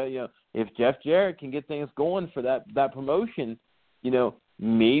at, Joe. If Jeff Jarrett can get things going for that promotion,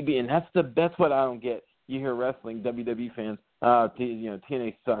 maybe. And that's what I don't get. You hear wrestling WWE fans,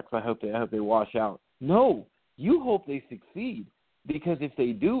 TNA sucks. I hope they wash out. No, you hope they succeed, because if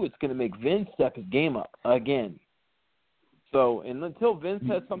they do, it's going to make Vince step his game up again. So, and until Vince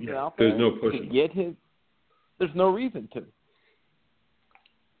has something out there, there's no pushing. To get there's no reason to.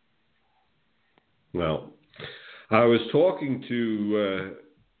 Well, I was talking to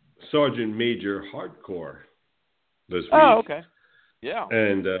Sergeant Major Hardcore this week. Oh, okay. Yeah.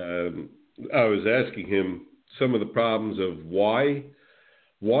 And I was asking him some of the problems of why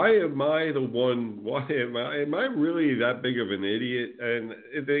am I the one? Why am I really that big of an idiot? And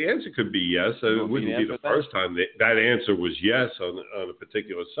the answer could be yes. It wouldn't be the first time that answer was yes on a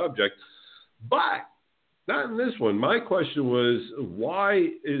particular subject, but not in this one. My question was, why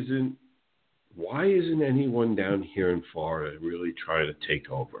isn't anyone down here in Florida really trying to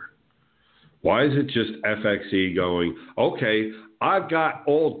take over? Why is it just FXE going, okay, I've got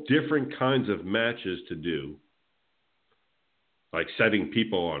all different kinds of matches to do, like setting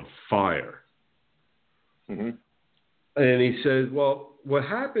people on fire. Mm-hmm. And he said, well, what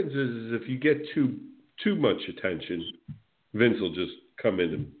happens is if you get too much attention, Vince will just come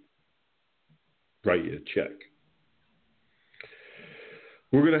in and write you a check.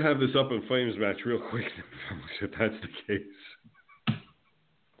 We're going to have this Up in Flames match real quick, if that's the case.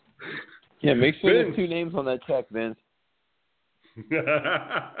 Yeah, make sure there's 2 names on that check, Vince. And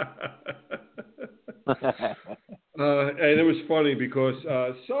it was funny because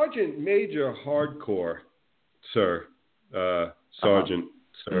Sergeant Major Hardcore, sir, Sergeant,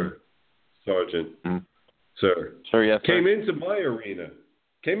 sir, Sergeant, sir, yes, came into my arena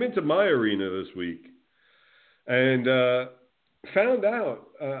this week, and found out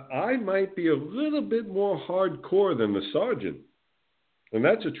I might be a little bit more hardcore than the Sergeant, and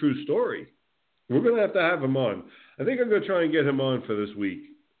that's a true story. We're going to have him on. I think I'm going to try and get him on for this week.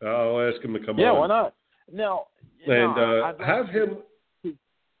 I'll ask him to come on. Yeah, why not? Now, and have him.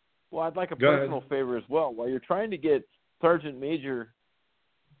 Well, I'd like a personal favor as well. While you're trying to get Sergeant Major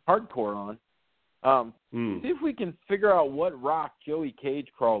Hardcore on, see if we can figure out what rock Joey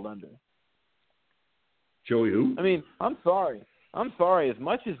Cage crawled under. Joey who? I mean, I'm sorry. As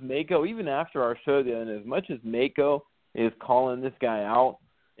much as Mako, even after our show, then, as much as Mako is calling this guy out,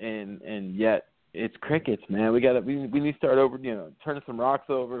 and yet it's crickets, man. We need to start over, turning some rocks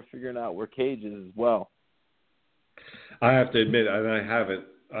over, figuring out where Cage is as well. I have to admit, and I haven't.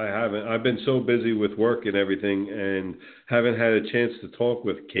 I've been so busy with work and everything, and haven't had a chance to talk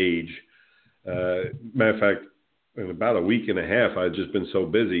with Cage. Matter of fact, in about a week and a half, I've just been so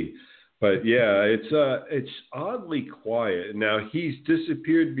busy. But yeah, it's oddly quiet. Now, he's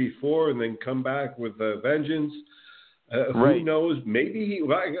disappeared before and then come back with a vengeance. Who knows? Maybe he,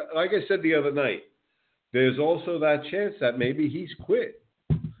 like I said the other night, there's also that chance that maybe he's quit.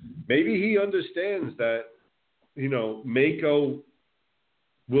 Maybe he understands that, Mako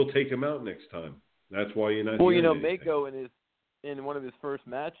will take him out next time. That's why you're not. Well, Mako in one of his first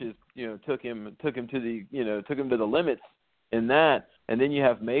matches, took him to the limits in that, and then you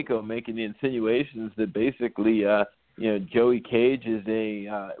have Mako making the insinuations that basically, Joey Cage is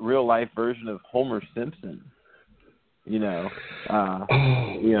a real life version of Homer Simpson. The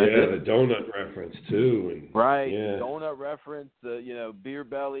donut reference too, the donut reference, the beer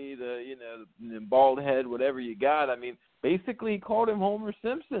belly, the bald head, whatever you got. I mean, basically, he called him Homer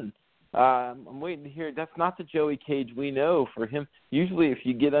Simpson. I'm waiting to hear. That's not the Joey Cage we know. For him, usually, if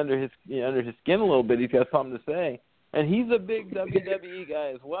you get under his skin a little bit, he's got something to say, and he's a big WWE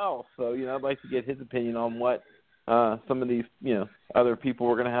guy as well. So, I'd like to get his opinion on what some of these, other people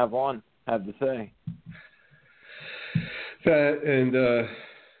we're going to have on have to say. That and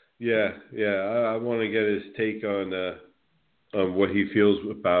I want to get his take on what he feels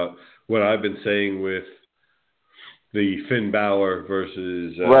about what I've been saying with the Finn Balor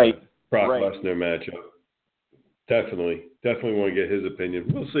versus Brock Lesnar matchup. Definitely want to get his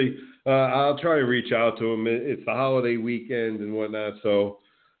opinion. We'll see. I'll try and reach out to him. It's the holiday weekend and whatnot, so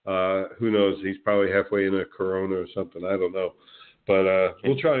who knows? He's probably halfway in a corona or something. I don't know. But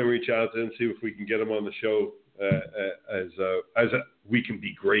we'll try and reach out to him and see if we can get him on the show as we can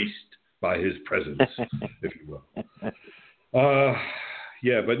be graced by his presence, if you will.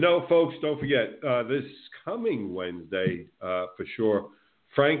 Yeah, but no, folks, don't forget, this coming Wednesday, for sure,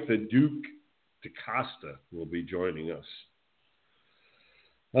 Frank the Duke DaCosta will be joining us.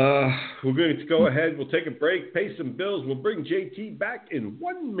 We're going to go ahead. We'll take a break, pay some bills. We'll bring JT back in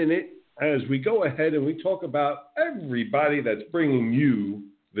 1 minute as we go ahead and we talk about everybody that's bringing you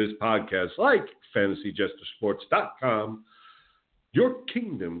this podcast, like FantasyJesterSports.com, your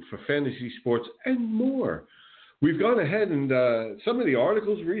kingdom for fantasy sports and more. We've gone ahead and some of the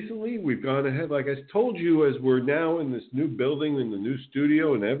articles recently, we've gone ahead, like I told you, as we're now in this new building, in the new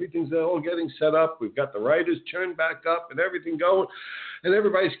studio, and everything's all getting set up. We've got the writers turned back up and everything going, and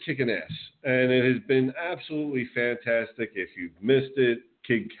everybody's kicking ass. And it has been absolutely fantastic. If you've missed it,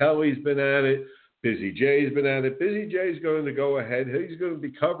 Kid Kelly's been at it. Busy Jay's been at it. Busy Jay's going to go ahead. He's going to be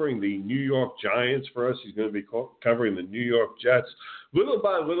covering the New York Giants for us. He's going to be covering the New York Jets. Little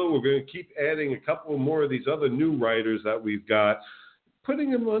by little, we're going to keep adding a couple more of these other new writers that we've got, putting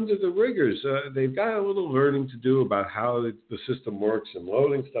them under the rigors. They've got a little learning to do about how the system works and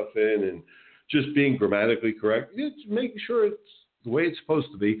loading stuff in and just being grammatically correct. It's making sure it's the way it's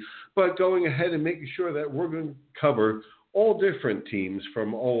supposed to be, but going ahead and making sure that we're going to cover all different teams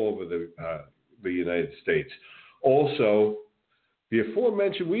from all over the United States. Also, the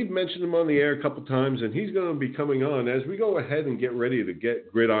aforementioned, we've mentioned him on the air a couple times, and he's going to be coming on as we go ahead and get ready to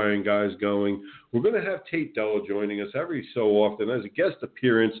get Gridiron Guys going. We're going to have Tate Della joining us every so often as a guest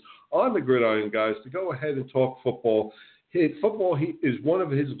appearance on the Gridiron Guys to go ahead and talk football. Football is one of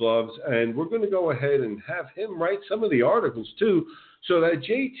his loves, and we're going to go ahead and have him write some of the articles too, so that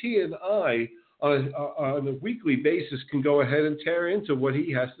JT and I, on a weekly basis, can go ahead and tear into what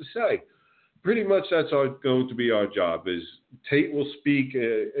he has to say. Pretty much that's going to be our job. Is Tate will speak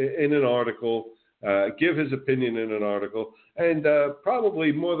in an article, give his opinion in an article, and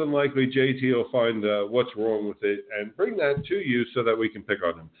probably more than likely JT will find what's wrong with it and bring that to you so that we can pick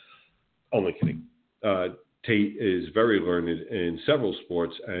on him. Only kidding. Tate is very learned in several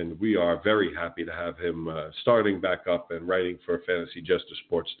sports, and we are very happy to have him starting back up and writing for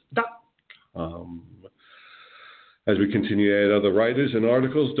FantasyJesterSports.com. As we continue to add other writers and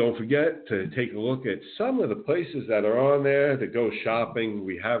articles, don't forget to take a look at some of the places that are on there to go shopping.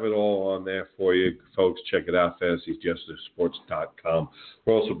 We have it all on there for you. Folks, check it out, FantasyJesterSports.com.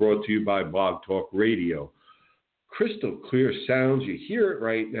 We're also brought to you by Blog Talk Radio. Crystal clear sounds. You hear it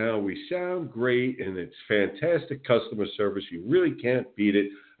right now. We sound great, and it's fantastic customer service. You really can't beat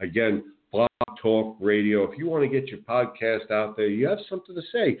it. Again, Blog Talk Radio. If you want to get your podcast out there, you have something to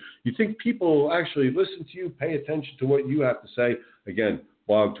say. You think people will actually listen to you, pay attention to what you have to say. Again,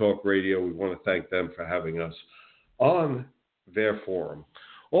 Blog Talk Radio. We want to thank them for having us on their forum.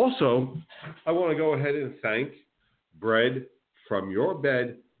 Also, I want to go ahead and thank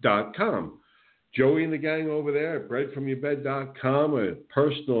breadfromyourbed.com. Joey and the gang over there at breadfromyourbed.com, a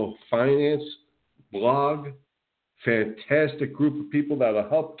personal finance blog. Fantastic group of people that'll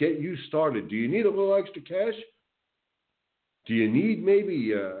help get you started. Do you need a little extra cash? Do you need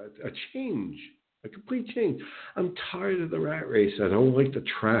maybe a change, a complete change? I'm tired of the rat race. I don't like the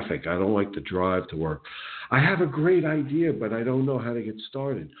traffic. I don't like the drive to work. I have a great idea, but I don't know how to get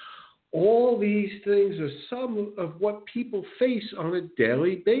started. All these things are some of what people face on a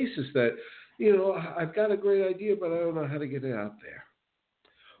daily basis that, you know, I've got a great idea, but I don't know how to get it out there.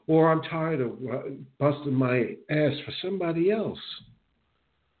 Or I'm tired of busting my ass for somebody else.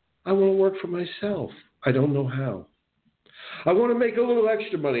 I want to work for myself. I don't know how. I want to make a little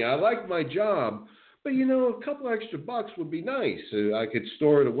extra money. I like my job, but, you know, a couple extra bucks would be nice. I could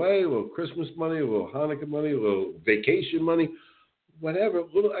store it away, a little Christmas money, a little Hanukkah money, a little vacation money, whatever, a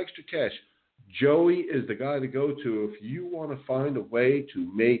little extra cash. Joey is the guy to go to if you want to find a way to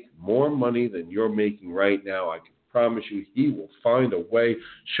make more money than you're making right now. I can promise you he will find a way,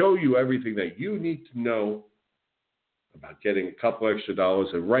 show you everything that you need to know about getting a couple extra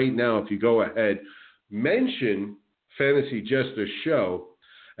dollars. And right now, if you go ahead, mention Fantasy Jester Show,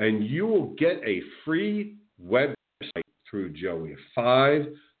 and you will get a free website through Joey, a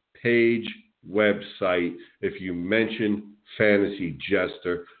 5-page website if you mention Fantasy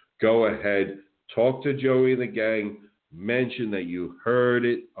Jester. Go ahead, talk to Joey and the gang, mention that you heard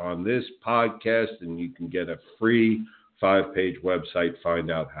it on this podcast, and you can get a free 5-page website. Find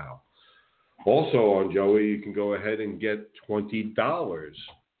out how. Also on Joey, you can go ahead and get $20.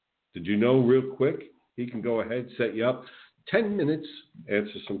 Did you know, real quick, He can go ahead, set you up. 10 minutes,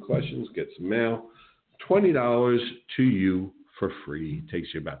 answer some questions, get some mail. $20 to you for free.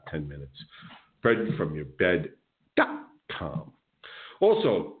 Takes you about 10 minutes. breadfromyourbed.com.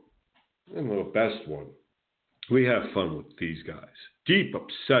 Also, and the best one, we have fun with these guys. Deep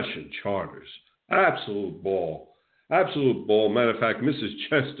Obsession Charters. Absolute ball. Absolute ball. Matter of fact, Mrs.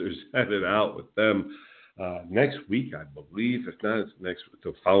 Chester's headed out with them next week, I believe. If not, it's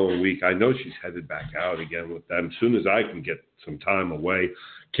the following week. I know she's headed back out again with them. As soon as I can get some time away,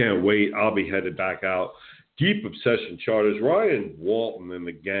 can't wait. I'll be headed back out. Deep Obsession Charters. Ryan Walton and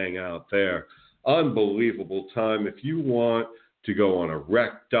the gang out there. Unbelievable time. If you want to go on a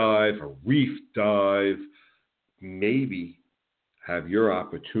wreck dive, a reef dive, maybe have your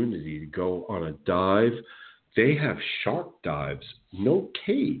opportunity to go on a dive. They have shark dives, no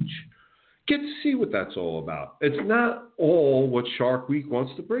cage. Get to see what that's all about. It's not all what Shark Week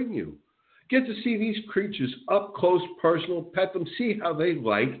wants to bring you. Get to see these creatures up close, personal, pet them, see how they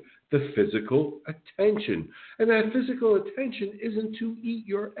like the physical attention. And that physical attention isn't to eat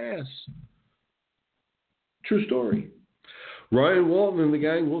your ass. True story. Ryan Walton and the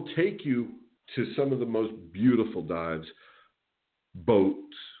gang will take you to some of the most beautiful dives.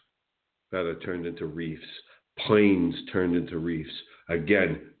 Boats that are turned into reefs. Planes turned into reefs.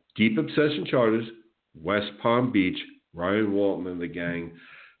 Again, Deep Obsession Charters, West Palm Beach, Ryan Walton and the gang.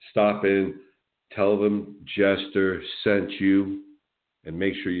 Stop in, tell them Jester sent you, and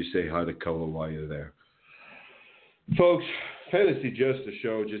make sure you say hi to Color while you're there. Folks, Fantasy Jester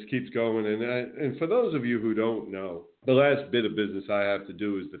Show just keeps going, and for those of you who don't know, the last bit of business I have to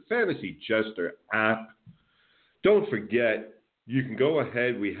do is the Fantasy Jester app. Don't forget, you can go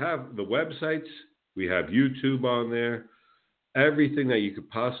ahead. We have the websites. We have YouTube on there. Everything that you could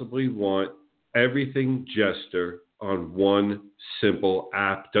possibly want. Everything Jester on one simple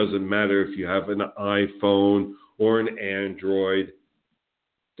app. Doesn't matter if you have an iPhone or an Android.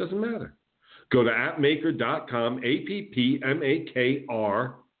 Doesn't matter. Go to appmaker.com,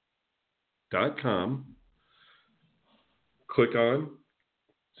 appmakr.com. Click on,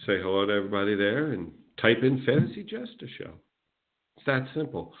 say hello to everybody there, and type in Fantasy Jester Show. It's that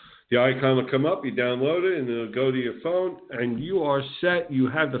simple. The icon will come up, you download it, and it'll go to your phone, and you are set. You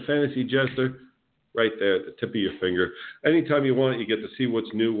have the Fantasy Jester right there at the tip of your finger. Anytime you want, you get to see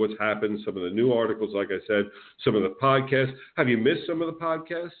what's new, what's happened, some of the new articles, like I said, some of the podcasts. Have you missed some of the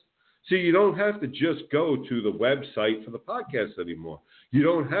podcasts? See, you don't have to just go to the website for the podcast anymore. You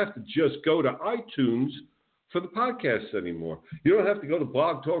don't have to just go to iTunes for the podcast anymore. You don't have to go to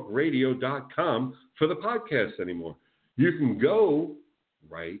blogtalkradio.com for the podcast anymore. You can go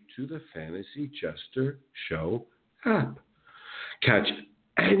right to the Fantasy Jester Show app. Catch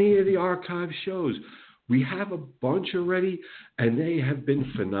any of the archive shows. We have a bunch already, and they have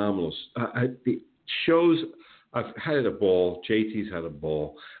been phenomenal. The shows, I've had a ball. JT's had a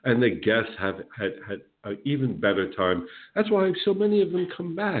ball, and the guests have had an even better time. That's why so many of them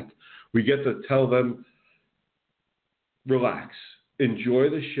come back. We get to tell them, relax, enjoy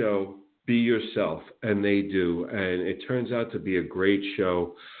the show, be yourself, and they do. And it turns out to be a great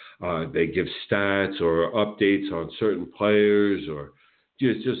show. They give stats or updates on certain players or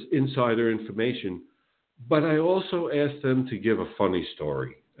just insider information. But I also ask them to give a funny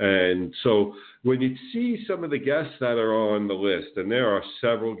story. And so when you see some of the guests that are on the list, and there are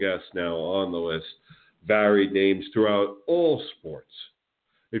several guests now on the list, varied names throughout all sports.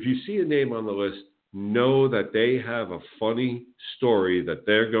 If you see a name on the list, know that they have a funny story that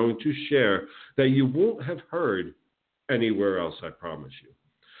they're going to share that you won't have heard anywhere else, I promise you.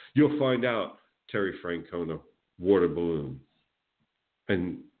 You'll find out Terry Francona, water balloon,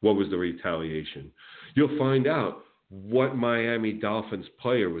 and what was the retaliation. You'll find out what Miami Dolphins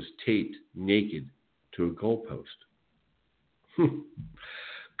player was taped naked to a goalpost.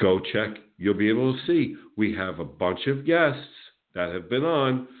 Go check. You'll be able to see. We have a bunch of guests that have been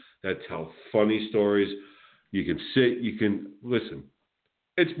on that tell funny stories. You can sit, you can listen.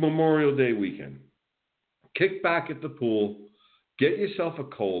 It's Memorial Day weekend. Kick back at the pool, get yourself a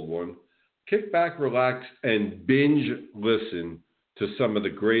cold one, kick back, relax, and binge listen to some of the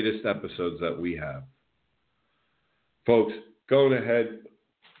greatest episodes that we have. Folks, going ahead,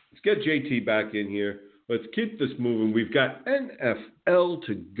 let's get JT back in here. Let's keep this moving. We've got NFL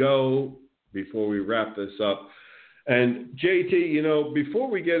to go before we wrap this up. And JT, before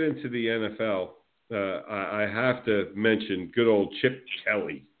we get into the NFL, I have to mention good old Chip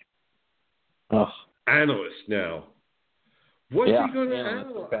Kelly, analyst now. What's he going to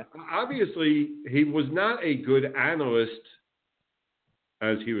analyze? Okay. Obviously, he was not a good analyst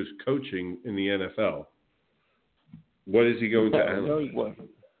as he was coaching in the NFL. What is he going to analyze? No, he wasn't.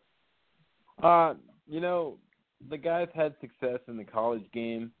 the guy's had success in the college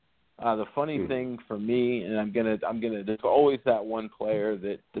game. The funny thing for me, and I'm gonna. There's always that one player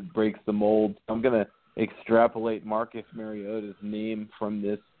that breaks the mold. I'm gonna extrapolate Marcus Mariota's name from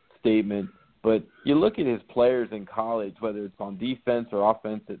this statement. But you look at his players in college, whether it's on defense or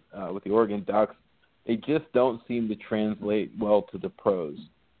offense with the Oregon Ducks, they just don't seem to translate well to the pros.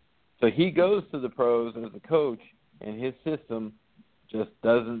 So he goes to the pros as a coach, and his system just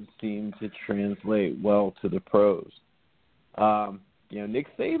doesn't seem to translate well to the pros. Nick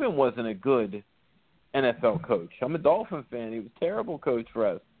Saban wasn't a good NFL coach. I'm a Dolphin fan. He was a terrible coach for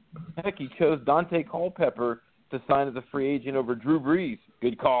us. Heck, he chose Dante Culpepper to sign as a free agent over Drew Brees.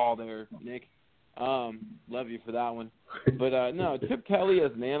 Good call there, Nick. Love you for that one. But, no, Chip Kelly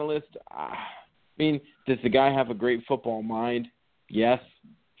as an analyst, does the guy have a great football mind? Yes,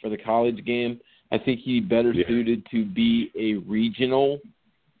 for the college game. I think he'd be better suited to be a regional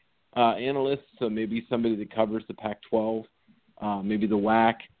analyst, so maybe somebody that covers the Pac-12, maybe the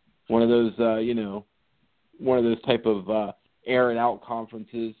WAC, one of those type of air and out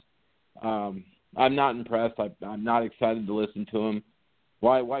conferences. I'm not impressed. I'm not excited to listen to him.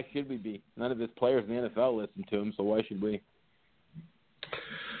 Why should we be? None of his players in the NFL listen to him, so why should we?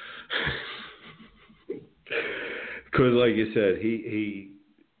 Because, like you said,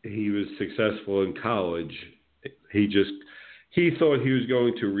 he was successful in college. He thought he was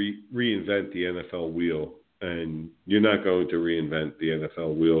going to reinvent the NFL wheel, and you're not going to reinvent the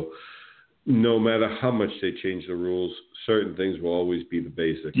NFL wheel. No matter how much they change the rules, certain things will always be the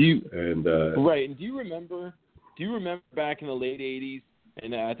basics. Right. And do you remember back in the late '80s?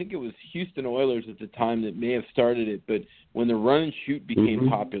 And I think it was Houston Oilers at the time that may have started it, but when the run and shoot became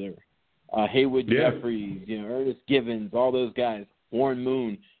popular, Haywood Jeffries, Ernest Givens, all those guys, Warren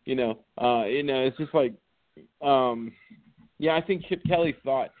Moon, it's just like, I think Chip Kelly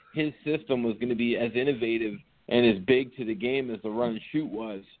thought his system was going to be as innovative and as big to the game as the run and shoot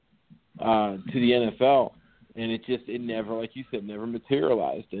was to the NFL, and it never, like you said, never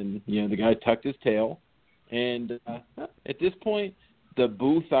materialized. And the guy tucked his tail, and at this point, the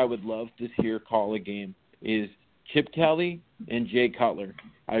booth I would love to hear call a game is Chip Kelly and Jay Cutler.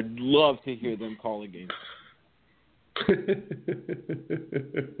 I'd love to hear them call a game.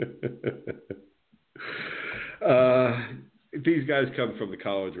 These guys come from the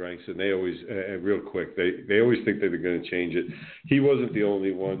college ranks, and they always, real quick, they always think they're going to change it. He wasn't the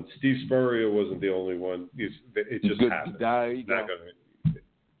only one. Steve Spurrier wasn't the only one. It just happens. It's not going to.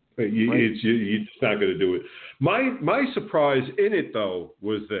 You're just not going to do it. My surprise in it, though,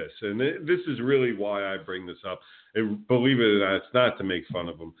 was this, and this is really why I bring this up. And believe it or not, it's not to make fun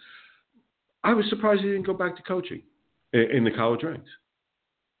of him. I was surprised he didn't go back to coaching in the college ranks.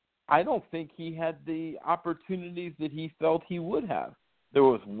 I don't think he had the opportunities that he felt he would have. There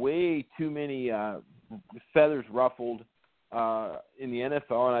was way too many feathers ruffled in the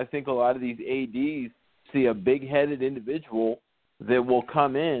NFL, and I think a lot of these ADs see a big-headed individual that will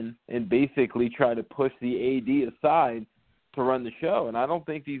come in and basically try to push the AD aside to run the show. And I don't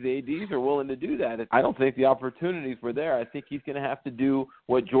think these ADs are willing to do that. I don't think the opportunities were there. I think he's going to have to do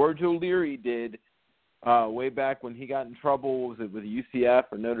what George O'Leary did way back when he got in trouble, was it with UCF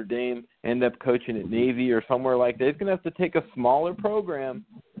or Notre Dame, ended up coaching at Navy or somewhere like that. He's going to have to take a smaller program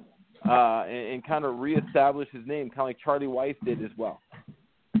and kind of reestablish his name, kind of like Charlie Weiss did as well.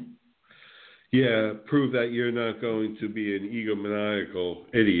 Yeah, prove that you're not going to be an egomaniacal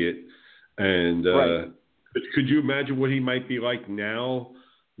idiot. And could you imagine what he might be like now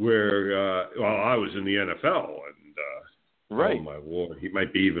where, I was in the NFL and, oh my Lord, he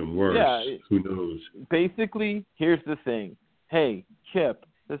might be even worse. Yeah, who knows? Basically, here's the thing. Hey, Chip,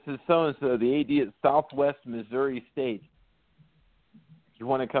 this is so-and-so, the AD at Southwest Missouri State. You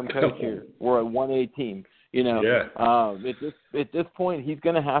want to come coach here? We're a 1A team. At this point, he's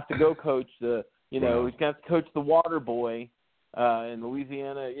going to have to go coach the, he's going to have to coach the water boy in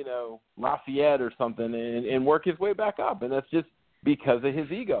Louisiana, Lafayette or something, and work his way back up. And that's just because of his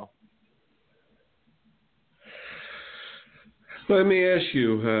ego. Let me ask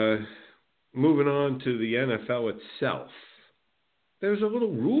you, moving on to the NFL itself, there's a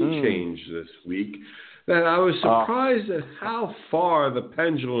little rule change this week that I was surprised at how far the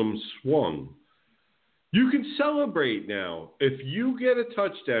pendulum swung. You can celebrate now. If you get a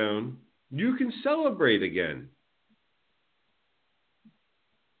touchdown, you can celebrate again.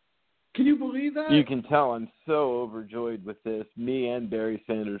 Can you believe that? You can tell I'm so overjoyed with this. Me and Barry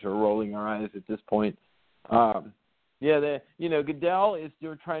Sanders are rolling our eyes at this point. Goodell is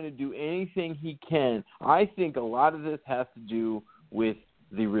still trying to do anything he can. I think a lot of this has to do with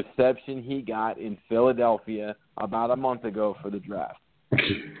the reception he got in Philadelphia about a month ago for the draft.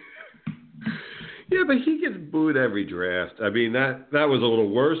 Yeah, but he gets booed every draft. I mean, that was a little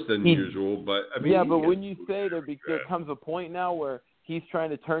worse than usual, but I mean. Yeah, but when you say there comes a point now where he's trying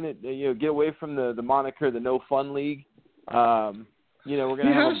to turn it, get away from the moniker, the no fun league. We're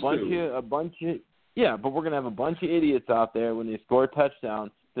gonna have a bunch of but we're gonna have a bunch of idiots out there when they score a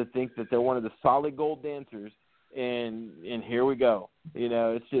touchdown that think that they're one of the solid gold dancers, and here we go.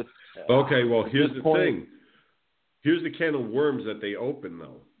 It's just okay. Well, here's the thing. Here's the can of worms that they open,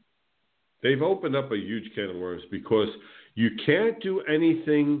 though. They've opened up a huge can of worms because you can't do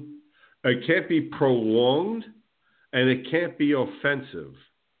anything. It can't be prolonged, and it can't be offensive.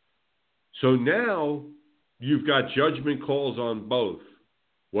 So now you've got judgment calls on both.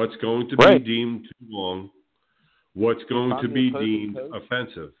 What's going to be deemed too long? What's going to be deemed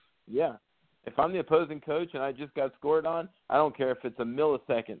offensive? Yeah. If I'm the opposing coach and I just got scored on, I don't care if it's a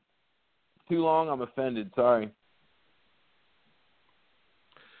millisecond. Too long, I'm offended. Sorry.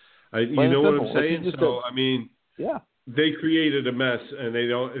 You know what I'm saying? So, I mean, they created a mess, and they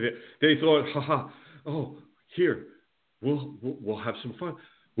thought, here, we'll have some fun.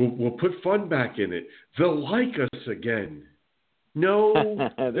 We'll put fun back in it. They'll like us again. No,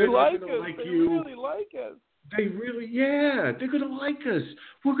 they're not going to like you. They really like us. They're going to like us.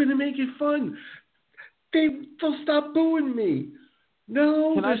 We're going to make it fun. They'll stop booing me.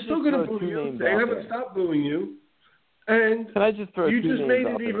 No, they're still going to boo you. They haven't stopped booing you. And can I just throw you just made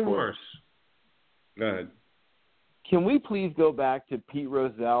it even worse. Go ahead. Can we please go back to Pete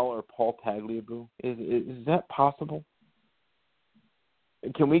Rozelle or Paul Tagliabue? Is that possible?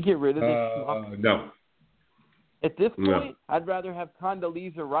 Can we get rid of this? No. At this point, I'd rather have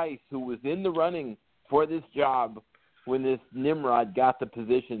Condoleezza Rice, who was in the running for this job when this Nimrod got the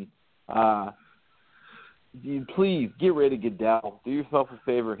position. Please get rid of Goodell. Do yourself a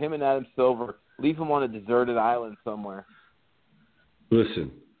favor. Him and Adam Silver, leave him on a deserted island somewhere.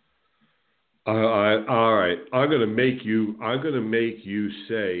 Listen. All right. I'm gonna make you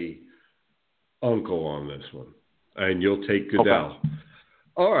say uncle on this one, and you'll take Goodell. Okay.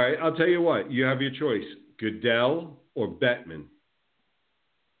 All right. I'll tell you what. You have your choice: Goodell or Bettman.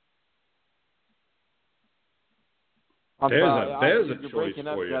 There's a choice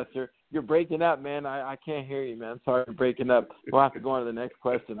for you. Chester. You're breaking up, man. I can't hear you, man. Sorry for breaking up. We'll have to go on to the next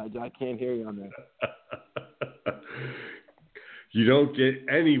question. I can't hear you on that. You don't get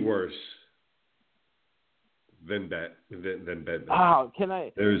any worse than Bettman. Oh, can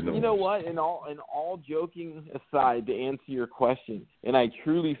I? There is no. You know what? In all joking aside, to answer your question, and I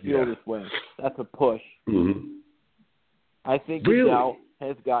truly feel this way. That's a push. Mm-hmm. I think Goodell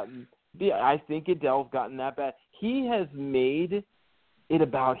has gotten. I think Goodell's gotten that bad. He has made it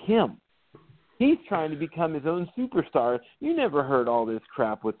about him. He's trying to become his own superstar. You never heard all this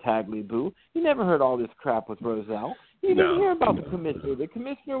crap with Tagliabue. You never heard all this crap with Rozelle. You didn't hear about the commissioner. The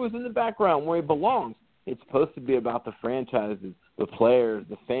commissioner was in the background where he belongs. It's supposed to be about the franchises, the players,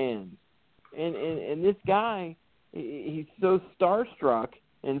 the fans. And this guy, he's so starstruck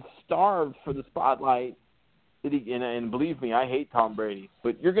and starved for the spotlight that and believe me, I hate Tom Brady.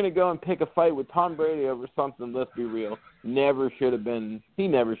 But you're going to go and pick a fight with Tom Brady over something, let's be real, he never should have gotten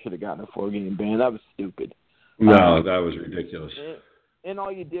a 4-game ban. That was stupid. No, that was ridiculous. And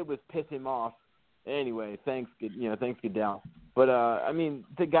all you did was piss him off. Anyway, thanks Goodell. But,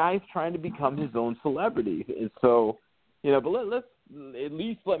 the guy's trying to become his own celebrity. And so, but let's at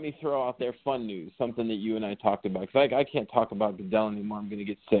least let me throw out there fun news, something that you and I talked about. Because I can't talk about Goodell anymore. I'm going to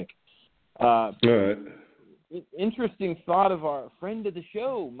get sick. All right. Interesting thought of our friend of the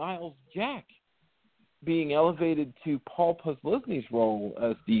show, Miles Jack, being elevated to Paul Posluszny's role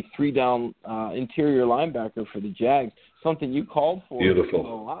as the 3-down interior linebacker for the Jags, something you called for a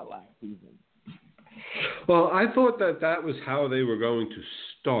lot last season. Well, I thought that was how they were going to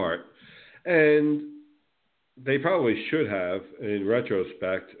start, and they probably should have in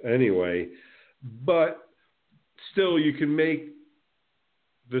retrospect anyway, but still you can make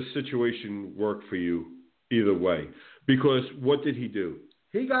the situation work for you either way, because what did he do?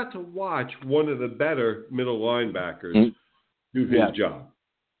 He got to watch one of the better middle linebackers do his job.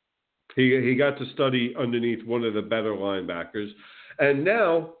 He got to study underneath one of the better linebackers, and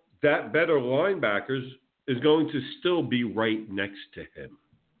now that better linebackers is going to still be right next to him.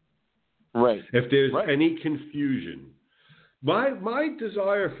 Right. If there's any confusion. My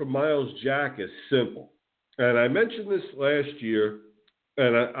desire for Miles Jack is simple, and I mentioned this last year,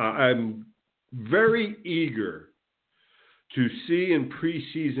 and I'm very eager to see in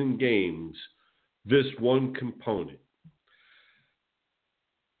preseason games this one component.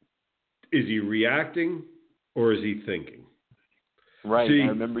 Is he reacting or is he thinking? Right. See, I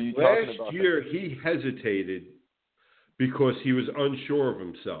remember you talking about last year he hesitated because he was unsure of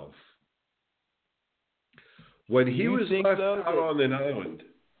himself. When he was left out on an island,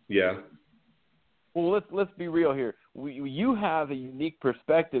 yeah. Well, let's be real here. You have a unique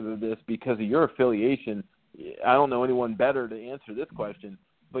perspective of this because of your affiliation. I don't know anyone better to answer this question,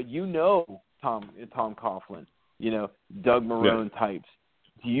 but you know Tom Coughlin, Doug Marrone types.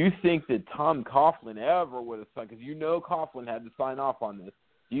 Do you think that Tom Coughlin ever would have signed? Because Coughlin had to sign off on this.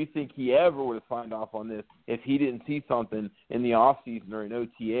 Do you think he ever would have signed off on this if he didn't see something in the offseason or in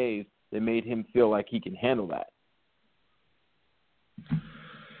OTAs that made him feel like he can handle that?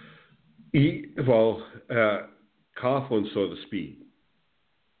 Coughlin saw the speed.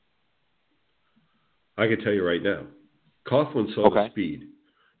 I can tell you right now. Coughlin saw the speed.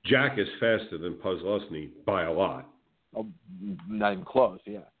 Jack is faster than Puzelosny by a lot. Oh, not even close,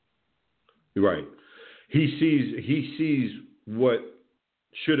 yeah. Right. He sees what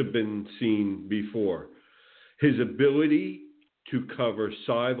should have been seen before. His ability to cover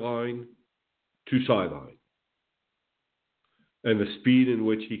sideline to sideline. And the speed in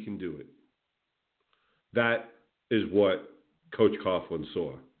which he can do it. That is what Coach Coughlin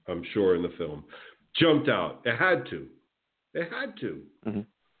saw, I'm sure, in the film. Jumped out. It had to. Mm-hmm.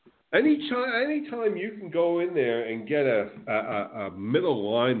 Anytime you can go in there and get a middle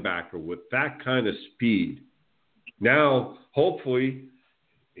linebacker with that kind of speed, now hopefully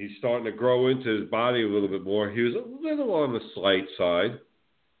he's starting to grow into his body a little bit more. He was a little on the slight side.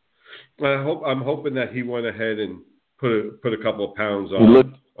 I'm hoping that he went ahead and put a couple of pounds on. He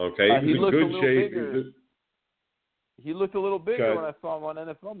looked in good shape. He looked a little bigger when I saw him on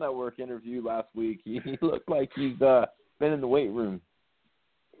NFL Network interview last week. He looked like he's been in the weight room.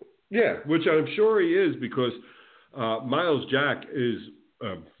 Yeah, which I'm sure he is because Miles Jack is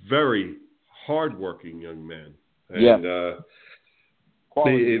a very hardworking young man. And it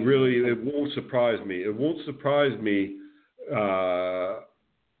won't surprise me. It won't surprise me.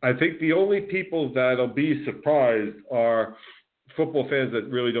 I think the only people that'll be surprised are football fans that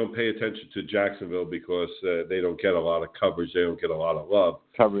really don't pay attention to Jacksonville because they don't get a lot of coverage. They don't get a lot of love.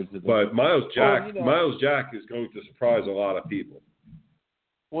 But Miles Jack is going to surprise a lot of people.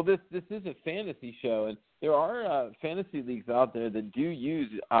 Well, this is a fantasy show, and there are fantasy leagues out there that do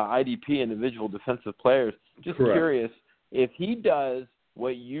use IDP, individual defensive players. Just Correct. Curious if he does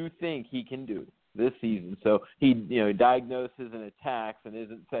what you think he can do this season. So he diagnoses and attacks and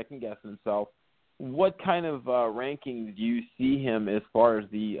isn't second-guessing himself. What kind of rankings do you see him as far as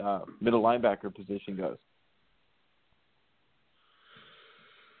the middle linebacker position goes?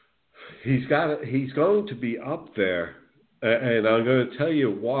 He's going to be up there. And I'm going to tell you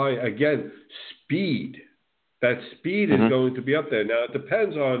why. Again, speed. That speed is going to be up there. Now, it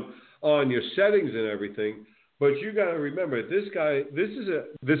depends on your settings and everything, but you got to remember, this guy, this is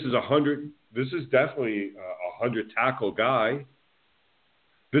definitely a 100 tackle guy.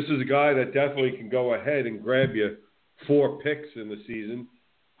 This is a guy that definitely can go ahead and grab you 4 picks in the season.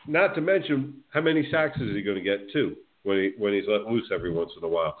 Not to mention how many sacks is he going to get too when he's let loose every once in a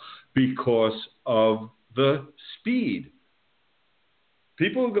while because of the speed.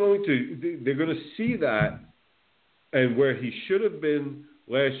 People are going to see that and where he should have been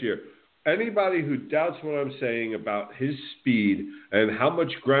last year. Anybody who doubts what I'm saying about his speed and how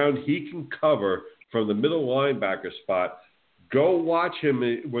much ground he can cover from the middle linebacker spot, go watch him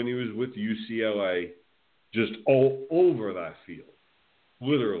when he was with UCLA, just all over that field,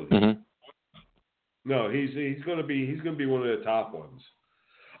 literally. Mm-hmm. No, he's going to be one of the top ones.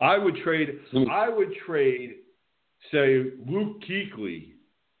 I would trade, say, Luke Kuechly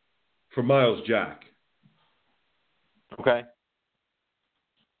for Miles Jack. Okay.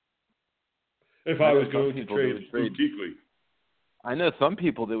 If I was going to trade Luke Kuechly. I know some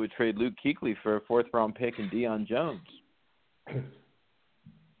people that would trade Luke Kuechly for a 4th-round pick and Deion Jones.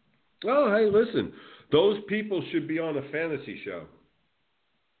 Oh, hey, listen. Those people should be on a fantasy show.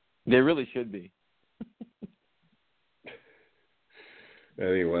 They really should be.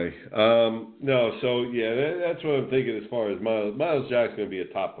 Anyway, that's what I'm thinking as far as Miles Jack's going to be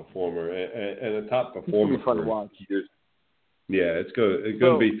a top performer and a top performer. It's fun to watch. Yeah, it's going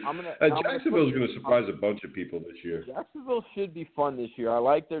to be. Jacksonville's going to surprise a bunch of people this year. Jacksonville should be fun this year. I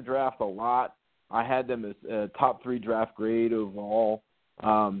like their draft a lot. I had them as a top 3 draft grade overall.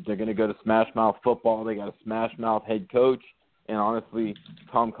 They're going to go to Smash Mouth football. They got a Smash Mouth head coach, and honestly,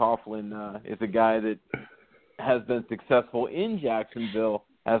 Tom Coughlin is a guy that has been successful in Jacksonville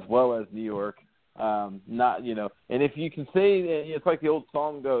as well as New York. And if you can say, it's like the old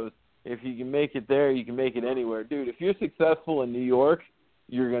song goes, if you can make it there, you can make it anywhere. Dude, if you're successful in New York,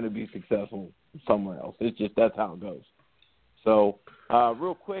 you're going to be successful somewhere else. It's just, that's how it goes. So,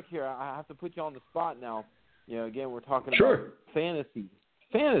 real quick here, I have to put you on the spot now. Again, we're talking about fantasy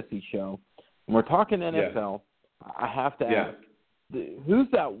show, and we're talking NFL. I have to ask, who's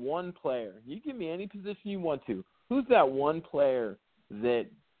that one player? You give me any position you want to. Who's that one player that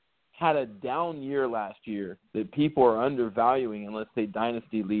had a down year last year that people are undervaluing in, let's say,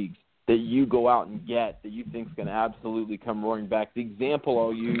 dynasty leagues, that you go out and get that you think is going to absolutely come roaring back? The example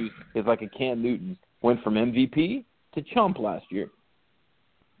I'll use is like a Cam Newton. Went from MVP to chump last year.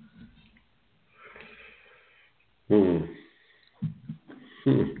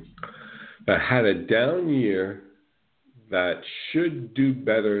 That had a down year that should do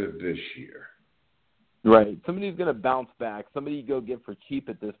better this year. Right. Somebody's going to bounce back. Somebody you go get for cheap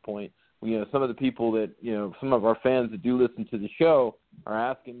at this point. You know, some of the people that, you know, some of our fans that do listen to the show are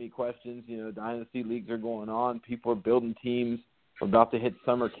asking me questions. You know, dynasty leagues are going on. People are building teams. We're about to hit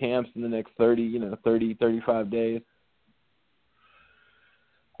summer camps in the next 35 days.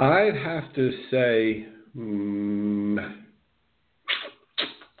 I'd have to say,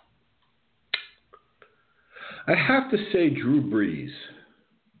 Drew Brees.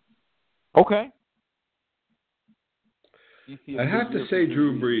 Okay. I have to say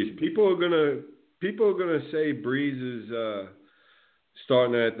Drew Brees. People are gonna say Brees is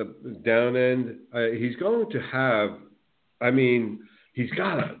starting at the down end. He's going to have. I mean, he's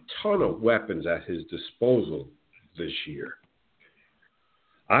got a ton of weapons at his disposal this year.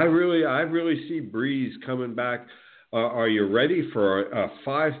 I really see Brees coming back. Are you ready for a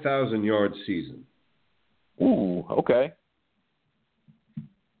 5,000-yard season? Ooh, okay.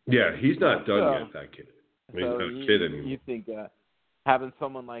 Yeah, he's not done yet, that kid. He's not a kid anymore. You think having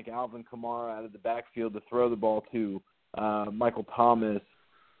someone like Alvin Kamara out of the backfield to throw the ball to, Michael Thomas,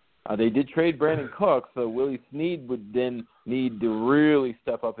 they did trade Brandon Cooks, so Willie Snead would then need to really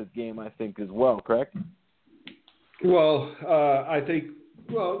step up his game, I think, as well, correct? Well, I think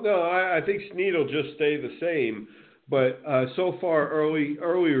Snead will just stay the same. But so far, early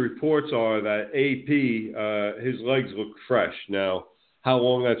reports are that AP, his legs look fresh. Now, how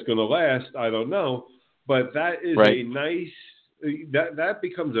long that's going to last, I don't know. But that is a nice that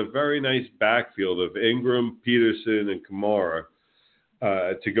becomes a very nice backfield of Ingram, Peterson, and Kamara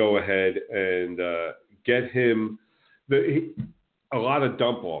to go ahead and get him a lot of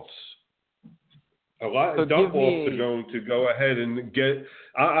dump offs. A lot of dump offs are going to go ahead and get.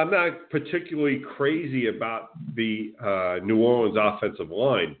 I'm not particularly crazy about the New Orleans offensive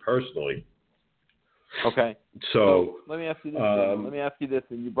line personally. Okay. So let me ask you this.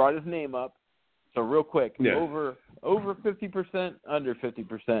 And you brought his name up. So real quick, over 50%, under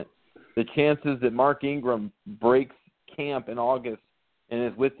 50%, the chances that Mark Ingram breaks camp in August and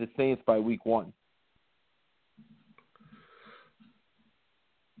is with the Saints by week 1.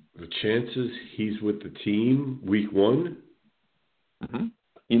 The chances he's with the team week 1? Mm-hmm.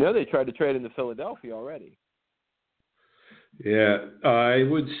 You know they tried to trade him to Philadelphia already. Yeah, I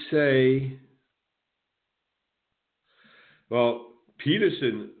would say, well,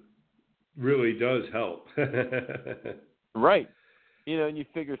 Peterson really does help. Right. You know, and you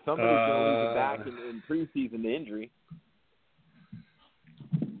figure somebody's going to lose it back in preseason to injury.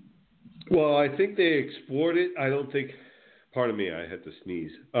 Well, I think they explored it. I don't think, pardon me, I had to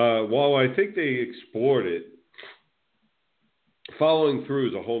sneeze. While I think they explored it, following through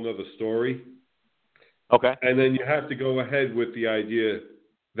is a whole nother story. Okay. And then you have to go ahead with the idea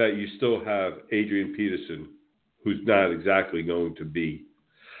that you still have Adrian Peterson, who's not exactly going to be.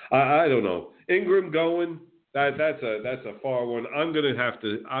 I don't know. Ingram going, that's a far one. I'm gonna have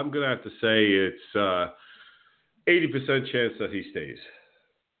to say it's 80% chance that he stays.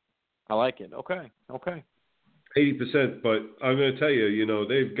 I like it. Okay. 80%, but I'm going to tell you, you know,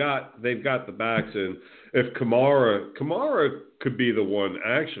 they've got the backs, and if Kamara could be the one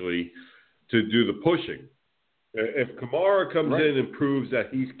actually to do the pushing. If Kamara comes in and proves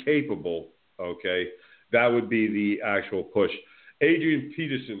that he's capable, okay, that would be the actual push. Adrian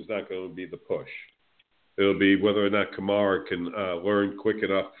Peterson's not going to be the push. It'll be whether or not Kamara can learn quick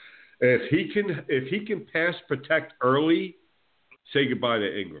enough. If he can pass protect early, say goodbye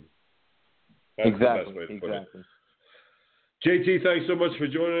to Ingram. That's the best way to put it. JT, thanks so much for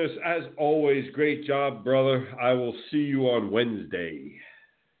joining us. As always, great job, brother. I will see you on Wednesday.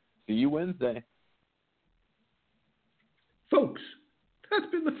 See you Wednesday. Folks,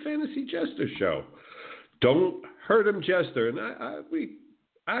 that's been the Fantasy Jester Show. Don't hurt him, Jester. And we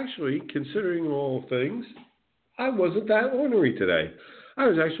actually, considering all things, I wasn't that ornery today. I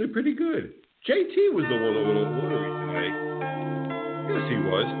was actually pretty good. JT was the one a little ornery today. Yes, he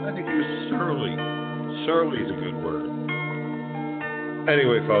was. I think he was surly. Surly is a good word.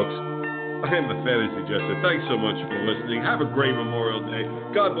 Anyway, folks, I am the Fantasy Jester. Thanks so much for listening. Have a great Memorial Day.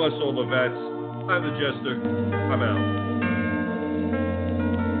 God bless all the vets. I'm the Jester. I'm out.